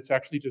right, and then it's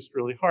actually just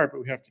really hard,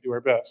 but we have to do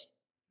our best.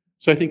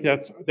 So I think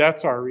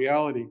that's our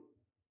reality.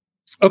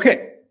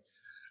 Okay,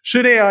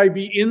 should AI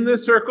be in the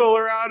circle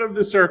or out of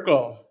the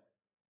circle?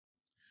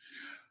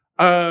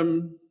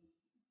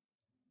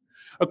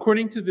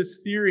 According to this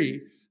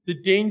theory, the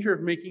danger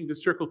of making the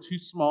circle too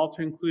small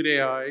to include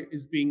AI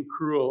is being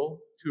cruel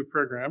to a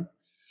program.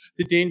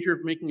 The danger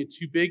of making it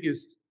too big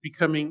is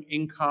becoming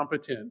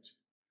incompetent.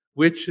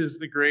 Which is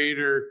the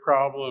greater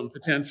problem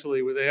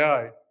potentially with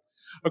AI?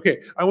 Okay,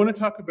 I want to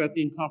talk about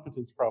the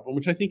incompetence problem,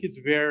 which I think is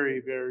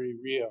very, very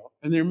real.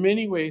 And there are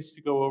many ways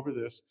to go over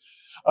this.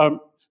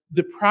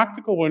 The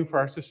practical one for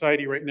our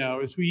society right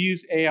now is we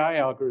use AI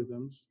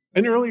algorithms,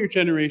 an earlier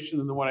generation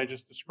than the one I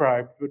just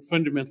described, but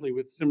fundamentally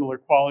with similar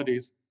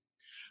qualities,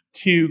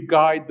 to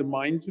guide the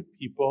minds of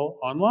people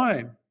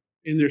online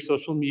in their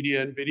social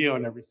media and video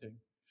and everything.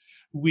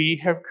 We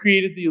have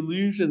created the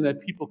illusion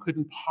that people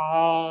couldn't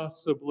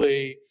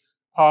possibly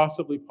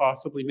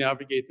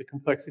navigate the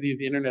complexity of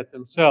the internet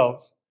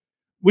themselves,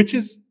 which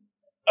is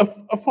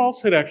a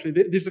falsehood, actually.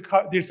 There's a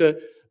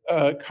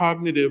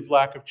cognitive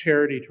lack of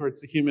charity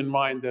towards the human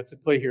mind that's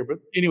at play here. But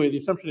anyway, the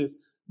assumption is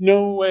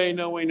No way,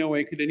 no way, no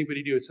way could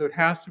anybody do it. So it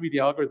has to be the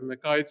algorithm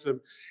that guides them,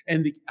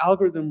 and the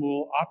algorithm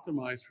will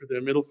optimize for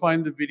them. It'll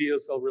find the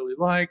videos they'll really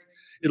like,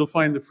 it'll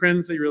find the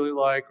friends they really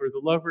like, or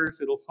the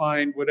lovers, it'll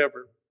find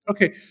whatever.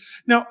 Okay,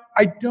 now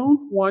I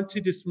don't want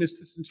to dismiss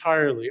this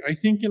entirely. I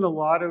think in a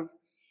lot of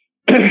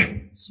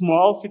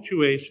small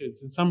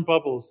situations, in some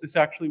bubbles, this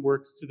actually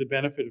works to the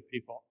benefit of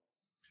people.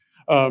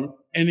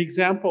 An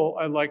example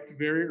I liked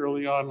very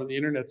early on when the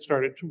internet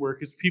started to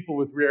work is people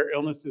with rare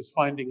illnesses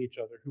finding each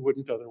other who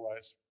wouldn't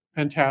otherwise.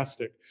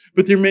 Fantastic.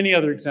 But there are many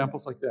other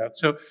examples like that.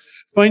 So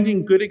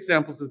finding good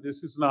examples of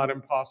this is not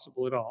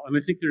impossible at all. And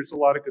I think there's a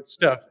lot of good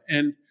stuff.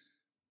 And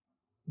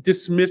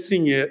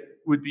dismissing it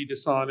would be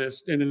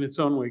dishonest and in its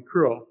own way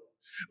cruel.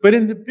 But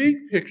in the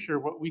big picture,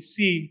 what we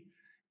see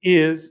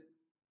is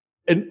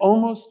an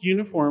almost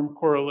uniform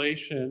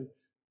correlation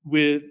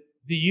with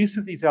the use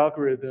of these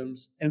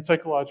algorithms and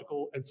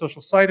psychological and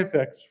social side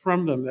effects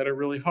from them that are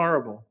really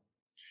horrible.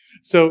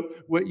 So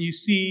what you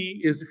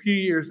see is a few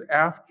years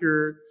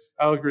after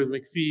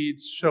algorithmic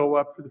feeds show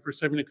up for the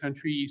first time in a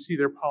country, you see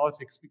their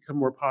politics become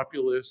more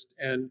populist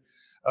and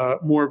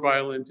more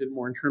violent and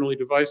more internally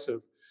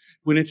divisive.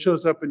 When it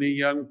shows up in a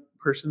young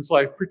person's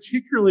life,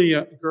 particularly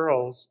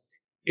girls,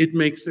 it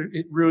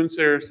ruins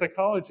their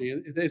psychology.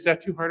 Is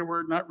that too hard a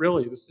word? Not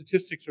really. The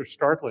statistics are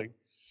startling.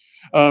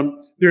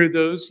 There are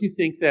those who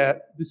think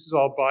that this is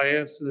all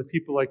bias and that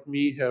people like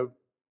me have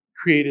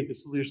created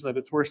this illusion that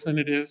it's worse than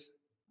it is.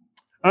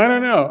 I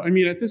don't know. I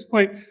mean, at this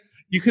point,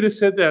 you could have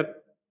said that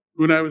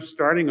when I was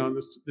starting on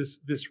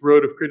this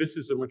road of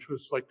criticism, which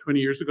was like 20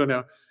 years ago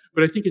now.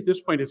 But I think at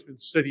this point, it's been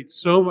studied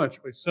so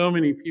much by so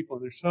many people,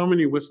 and there's so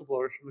many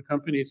whistleblowers from the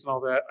companies and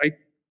all that.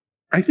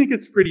 I think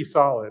it's pretty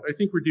solid. I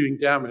think we're doing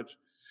damage.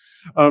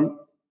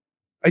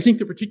 I think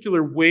the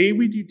particular way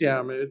we do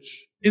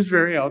damage is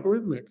very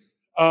algorithmic.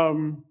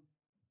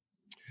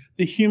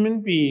 The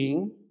human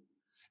being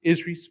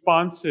is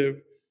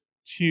responsive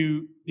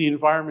to the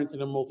environment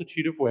in a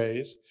multitude of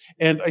ways.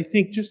 And I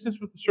think just as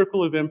with the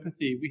circle of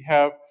empathy, we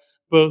have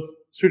both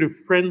sort of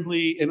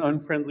friendly and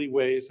unfriendly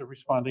ways of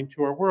responding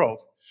to our world.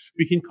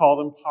 We can call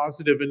them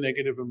positive and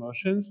negative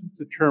emotions.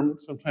 It's a term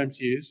sometimes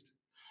used.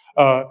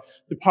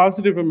 The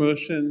positive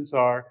emotions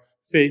are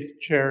faith,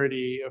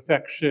 charity,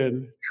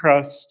 affection,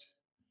 trust,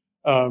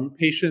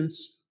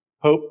 patience,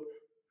 hope.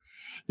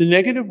 The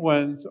negative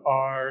ones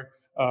are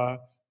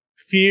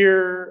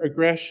fear,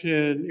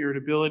 aggression,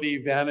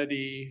 irritability,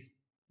 vanity.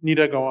 Need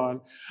I go on?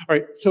 All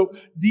right, so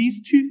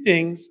these two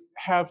things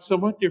have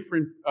somewhat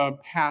different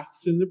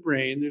paths in the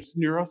brain. There's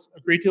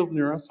a great deal of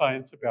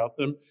neuroscience about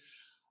them.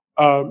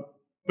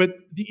 But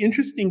the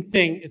interesting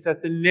thing is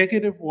that the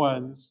negative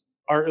ones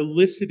are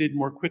elicited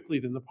more quickly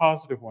than the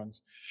positive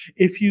ones.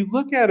 If you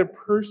look at a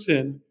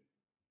person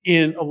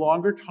in a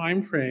longer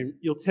time frame,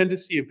 you'll tend to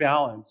see a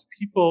balance.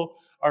 People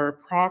are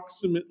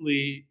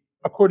approximately,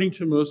 according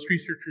to most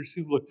researchers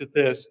who've looked at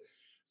this,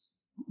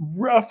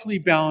 roughly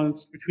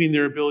balanced between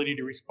their ability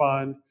to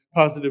respond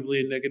positively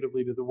and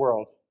negatively to the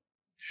world.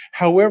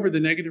 However, the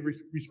negative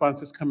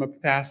responses come up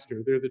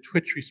faster. They're the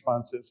twitch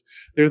responses.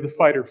 They're the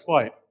fight or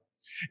flight.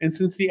 And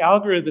since the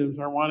algorithms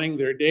are wanting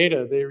their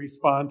data, they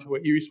respond to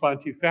what you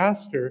respond to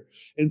faster.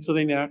 And so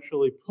they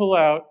naturally pull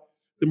out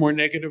the more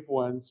negative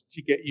ones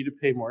to get you to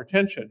pay more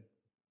attention.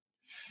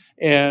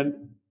 And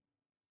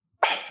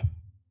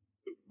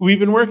we've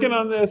been working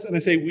on this, and I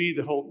say we,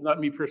 not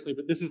me personally,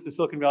 but this is the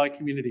Silicon Valley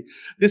community.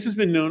 This has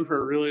been known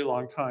for a really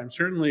long time,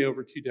 certainly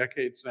over 2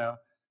 decades now,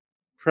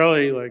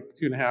 probably like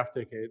 2.5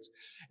 decades.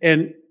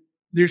 And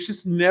there's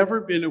just never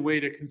been a way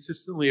to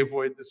consistently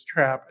avoid this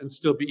trap and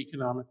still be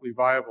economically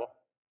viable.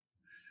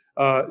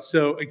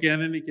 So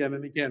again and again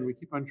and again, we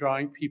keep on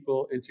drawing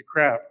people into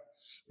crap.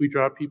 We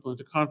draw people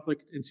into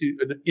conflict, into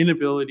an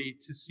inability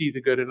to see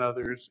the good in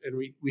others, and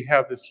we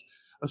have this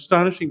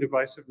astonishing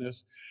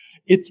divisiveness.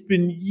 It's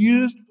been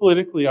used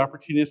politically,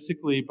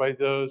 opportunistically by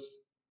those.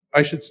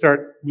 I should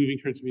start moving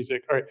towards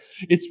music. All right.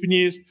 It's been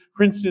used,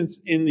 for instance,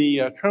 in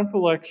the Trump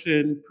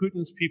election,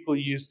 Putin's people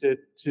used it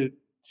to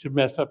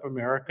mess up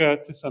America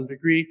to some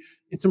degree.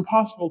 It's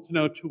impossible to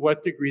know to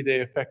what degree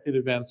they affected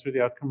events or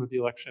the outcome of the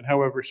election.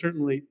 However,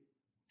 certainly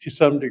to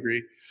some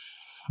degree.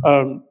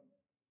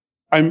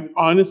 I'm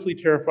honestly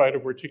terrified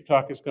of where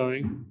TikTok is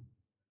going.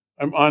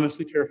 I'm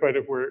honestly terrified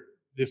of where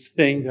this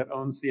thing that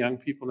owns the young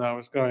people now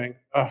is going.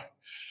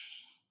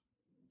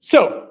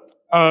 So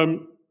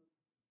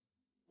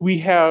we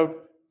have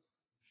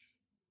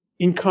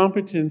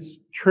incompetence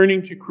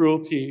turning to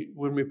cruelty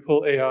when we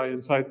pull AI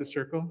inside the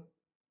circle.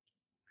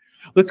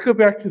 Let's go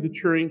back to the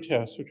Turing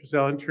test, which was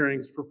Alan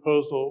Turing's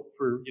proposal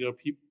for,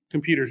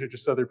 computers are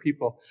just other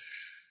people.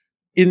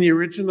 In the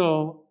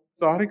original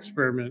thought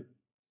experiment,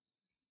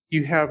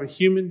 you have a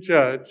human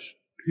judge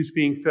who's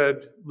being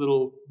fed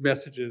little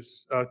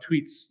messages,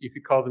 tweets, you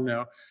could call them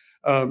now,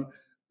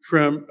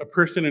 from a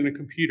person and a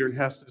computer, and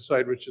has to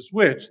decide which is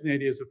which. And the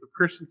idea is if the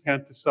person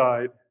can't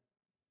decide,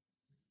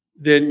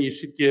 then you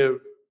should give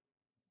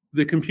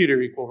the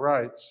computer equal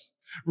rights.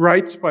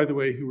 Rights, by the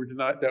way,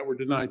 that were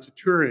denied to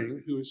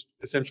Turing, who was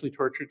essentially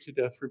tortured to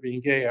death for being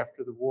gay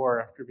after the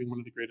war, after being one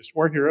of the greatest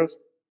war heroes.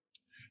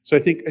 So I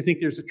think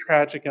there's a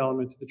tragic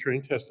element to the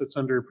Turing test that's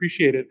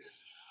underappreciated.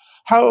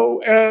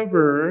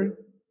 However,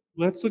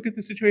 let's look at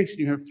the situation.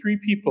 You have three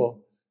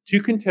people,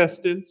 two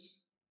contestants,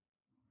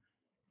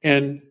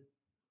 and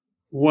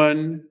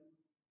one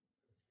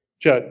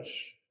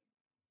judge.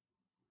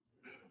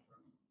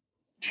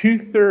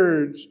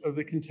 2/3 of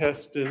the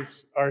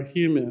contestants are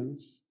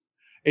humans,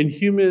 and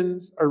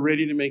humans are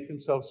ready to make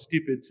themselves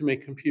stupid to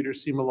make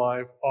computers seem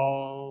alive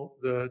all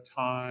the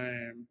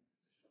time.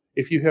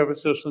 If you have a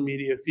social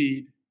media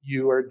feed,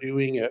 you are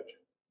doing it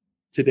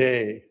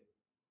today.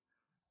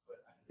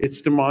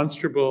 It's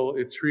demonstrable,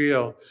 it's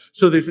real.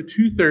 So there's a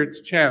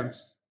 2/3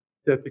 chance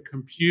that the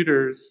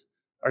computers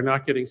are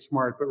not getting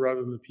smart, but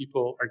rather than the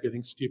people are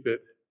getting stupid.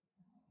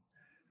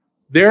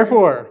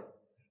 Therefore,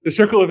 the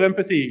circle of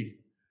empathy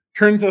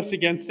turns us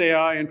against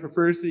AI and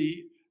prefers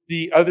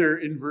the other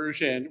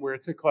inversion where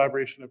it's a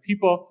collaboration of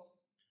people.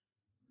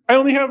 I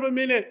only have a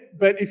minute,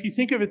 but if you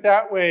think of it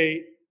that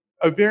way,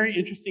 a very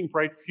interesting,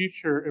 bright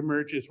future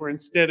emerges where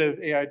instead of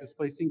AI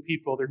displacing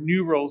people, there are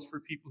new roles for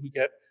people who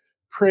get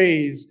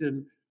praised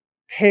and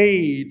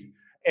paid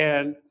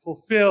and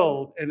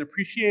fulfilled and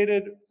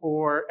appreciated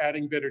for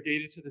adding better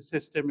data to the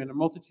system in a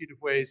multitude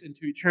of ways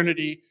into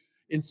eternity.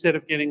 Instead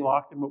of getting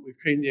locked in what we've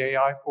trained the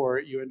AI for,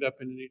 you end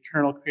up in an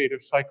eternal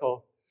creative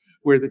cycle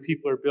where the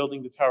people are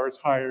building the towers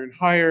higher and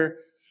higher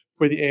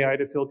for the AI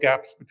to fill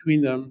gaps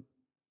between them.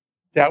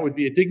 That would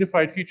be a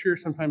dignified future.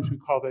 Sometimes we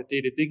call that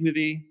data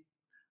dignity.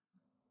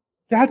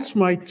 That's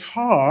my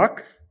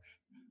talk.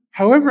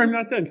 However, I'm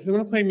not done because I'm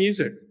going to play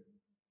music.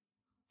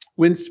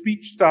 When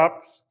speech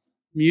stops,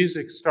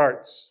 music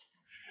starts.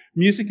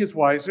 Music is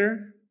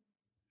wiser.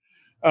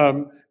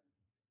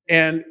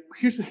 And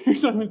here's what I'm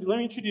going to do. Let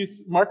me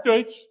introduce Mark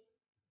Deutsch.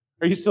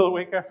 Are you still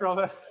awake after all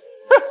that?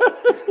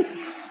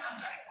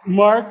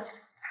 Mark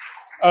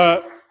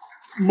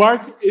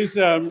is,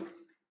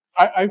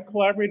 I've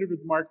collaborated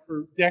with Mark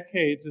for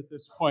decades at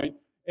this point,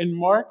 and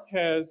Mark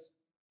has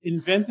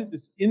invented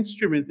this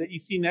instrument that you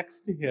see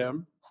next to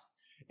him,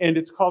 and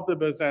it's called the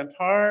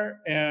bazantar,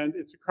 and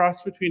it's a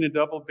cross between a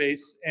double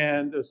bass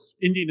and an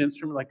Indian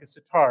instrument like a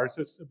sitar.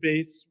 So it's a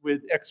bass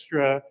with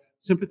extra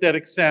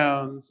sympathetic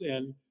sounds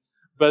and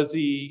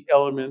buzzy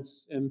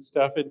elements and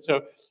stuff. And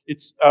so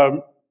it's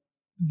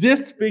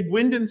this big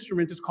wind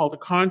instrument is called a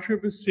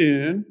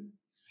contrabassoon.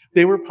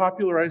 They were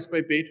popularized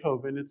by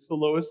Beethoven. It's the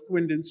lowest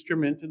wind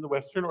instrument in the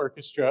Western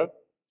orchestra.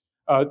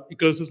 It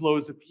goes as low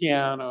as a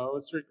piano.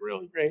 It's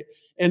really great.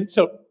 And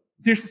so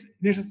there's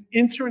this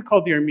instrument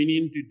called the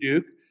Armenian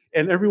duduk.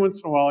 And every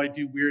once in a while, I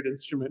do weird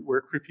instrument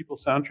work for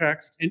people's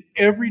soundtracks. And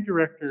every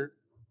director,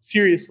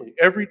 seriously,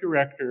 every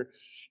director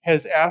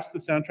has asked the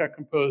soundtrack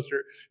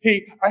composer,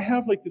 hey, I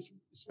have like this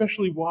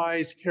especially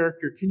wise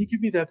character. Can you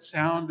give me that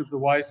sound of the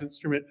wise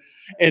instrument?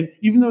 And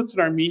even though it's an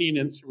Armenian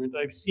instrument,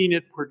 I've seen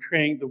it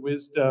portraying the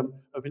wisdom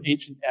of an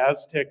ancient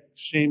Aztec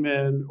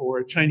shaman or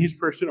a Chinese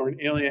person or an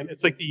alien.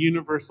 It's like the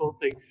universal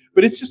thing,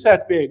 but it's just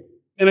that big.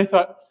 And I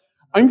thought,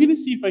 I'm going to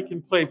see if I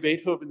can play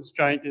Beethoven's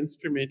giant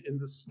instrument in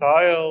the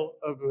style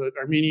of an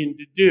Armenian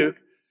duduk,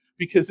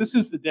 because this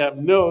is the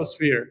damn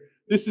noosphere.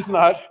 This is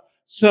not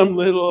some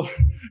little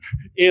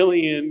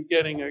alien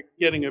getting a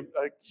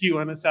cue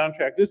on a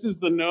soundtrack. This is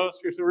the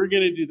noosphere. So we're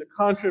going to do the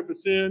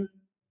contrabassoon.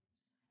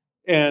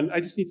 And I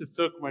just need to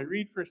soak my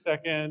reed for a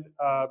second.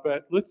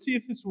 But let's see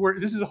if this works.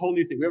 This is a whole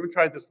new thing. We haven't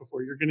tried this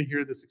before. You're going to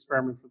hear this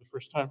experiment for the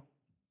first time.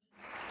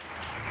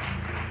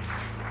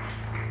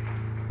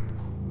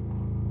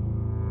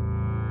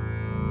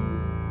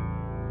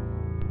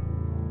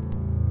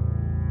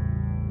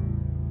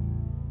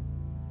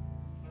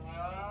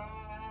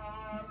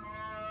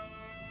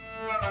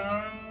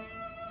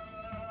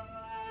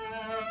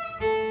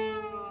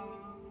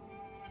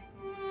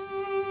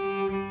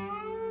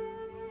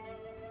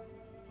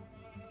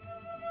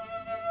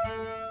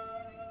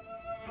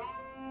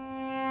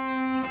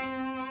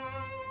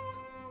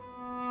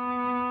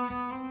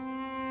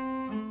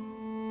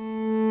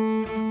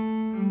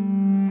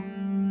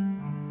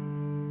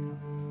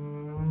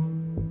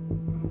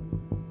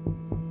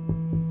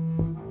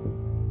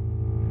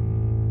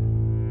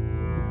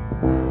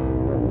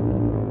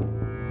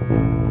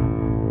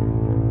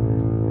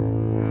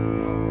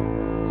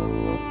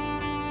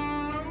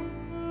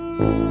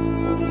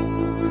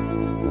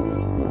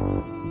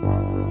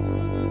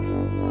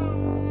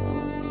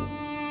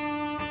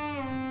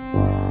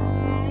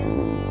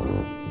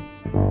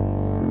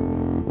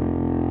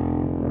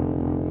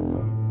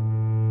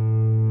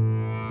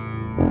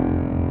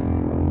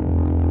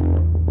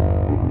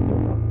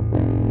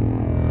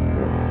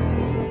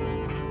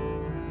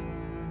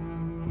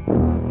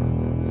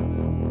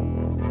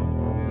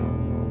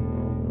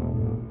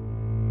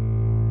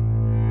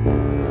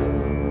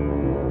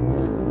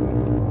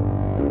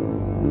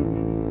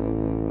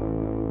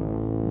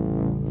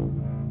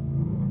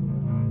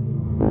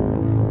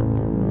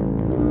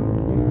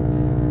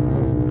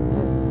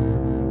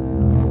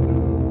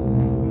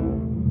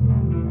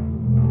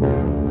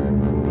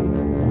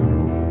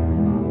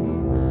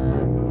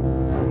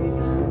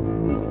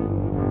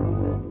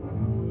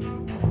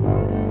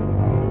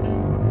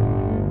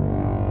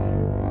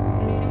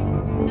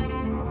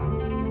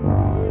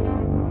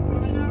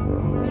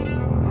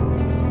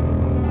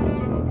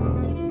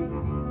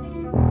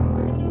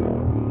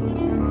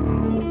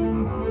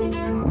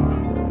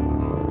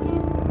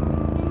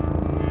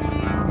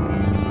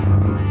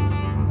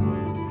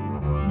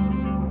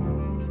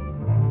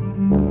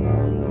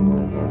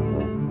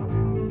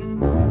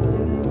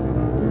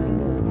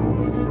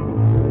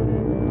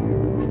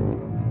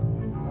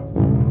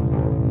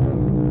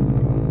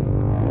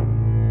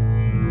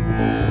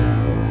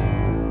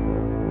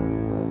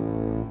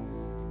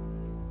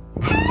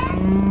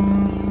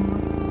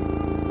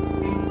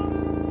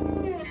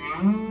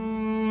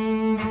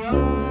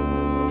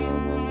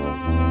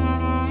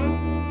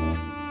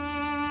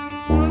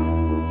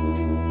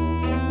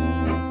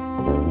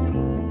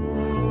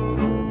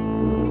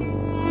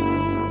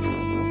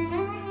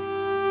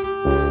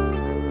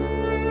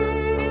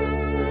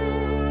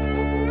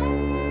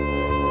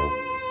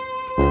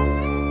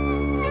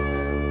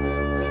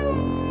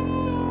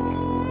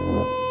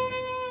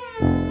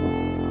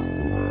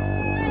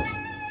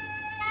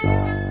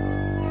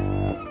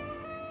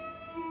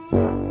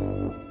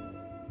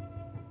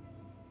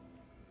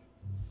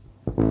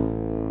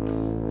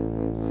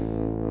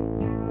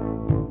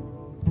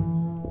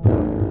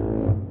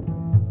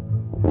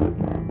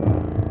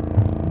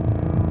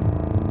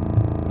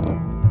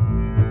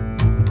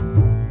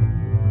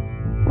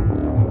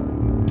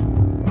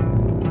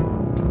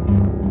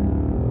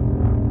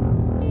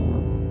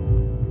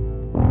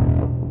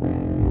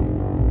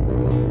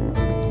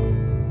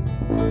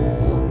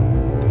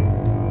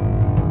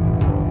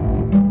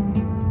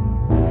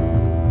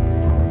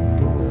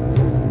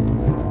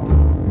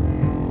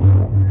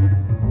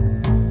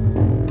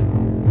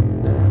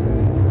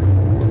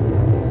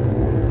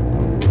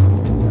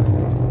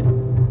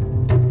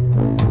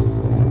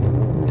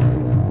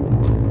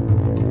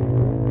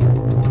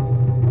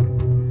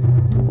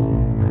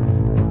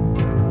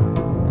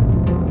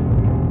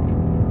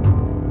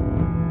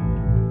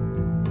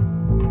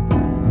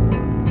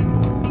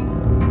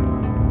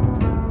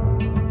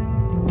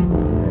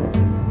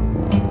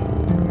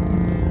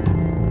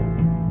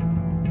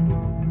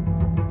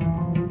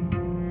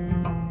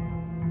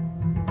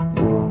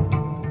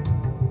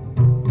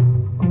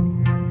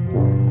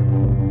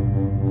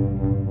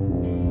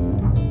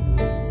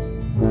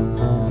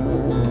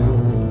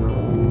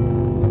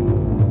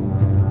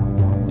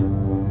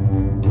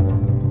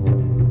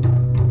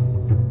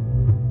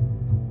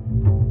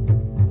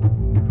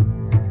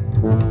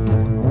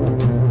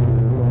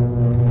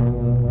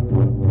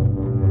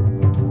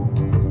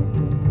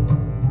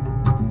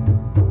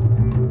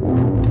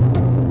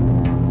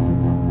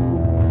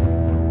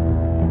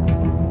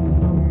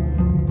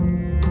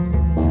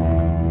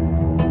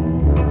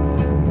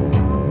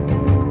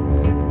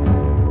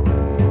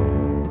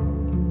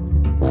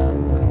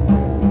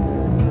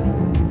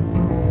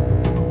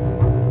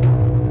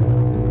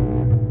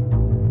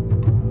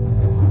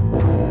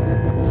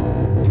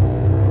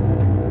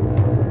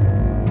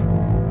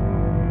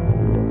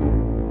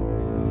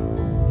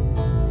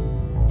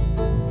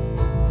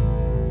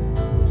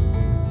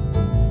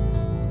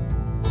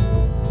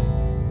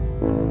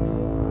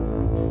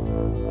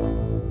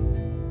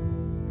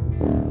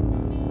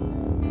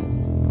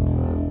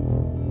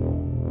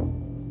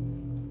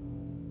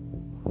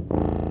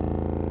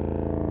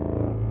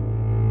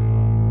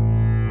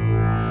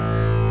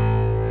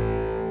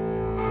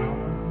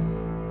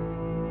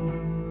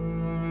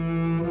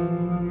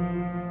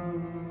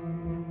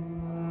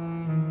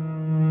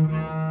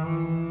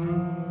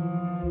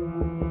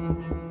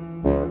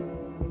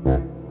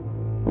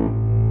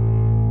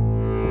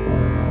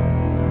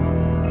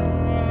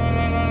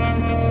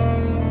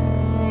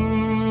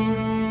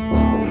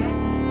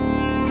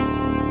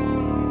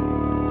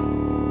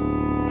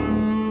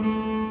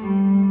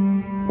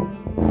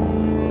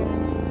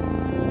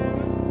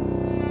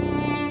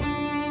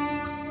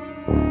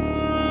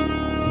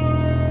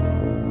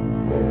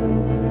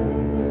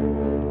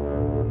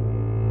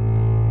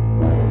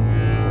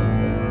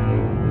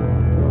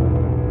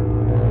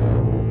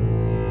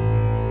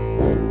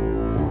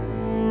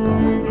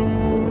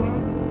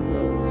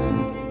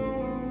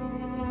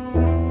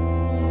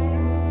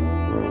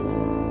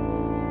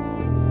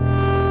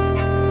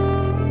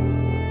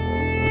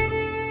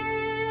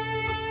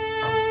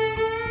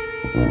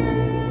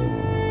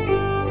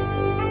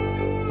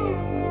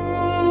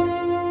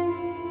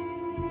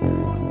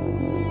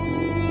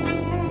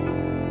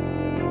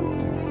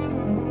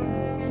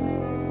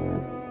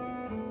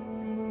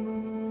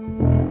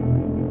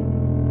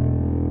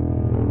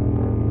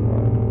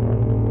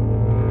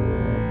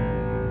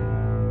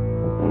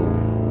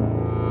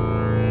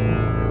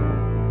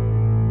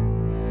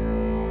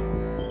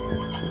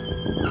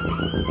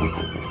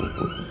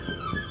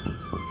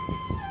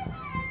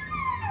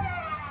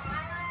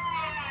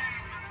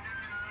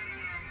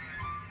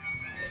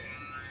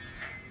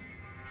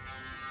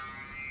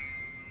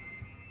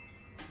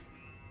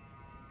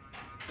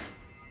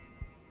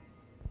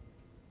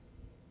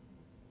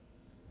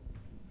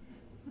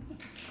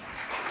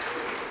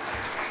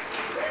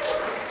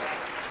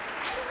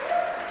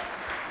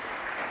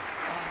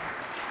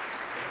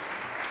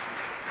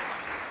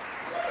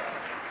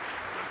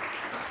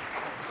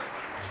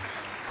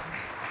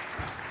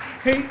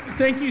 Hey,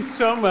 thank you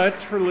so much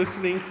for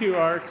listening to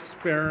our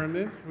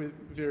experiment with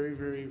very,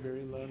 very,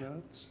 very low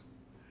notes.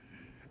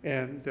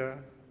 And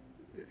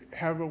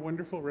have a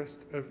wonderful rest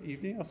of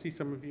evening. I'll see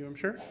some of you, I'm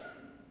sure.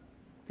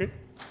 Good.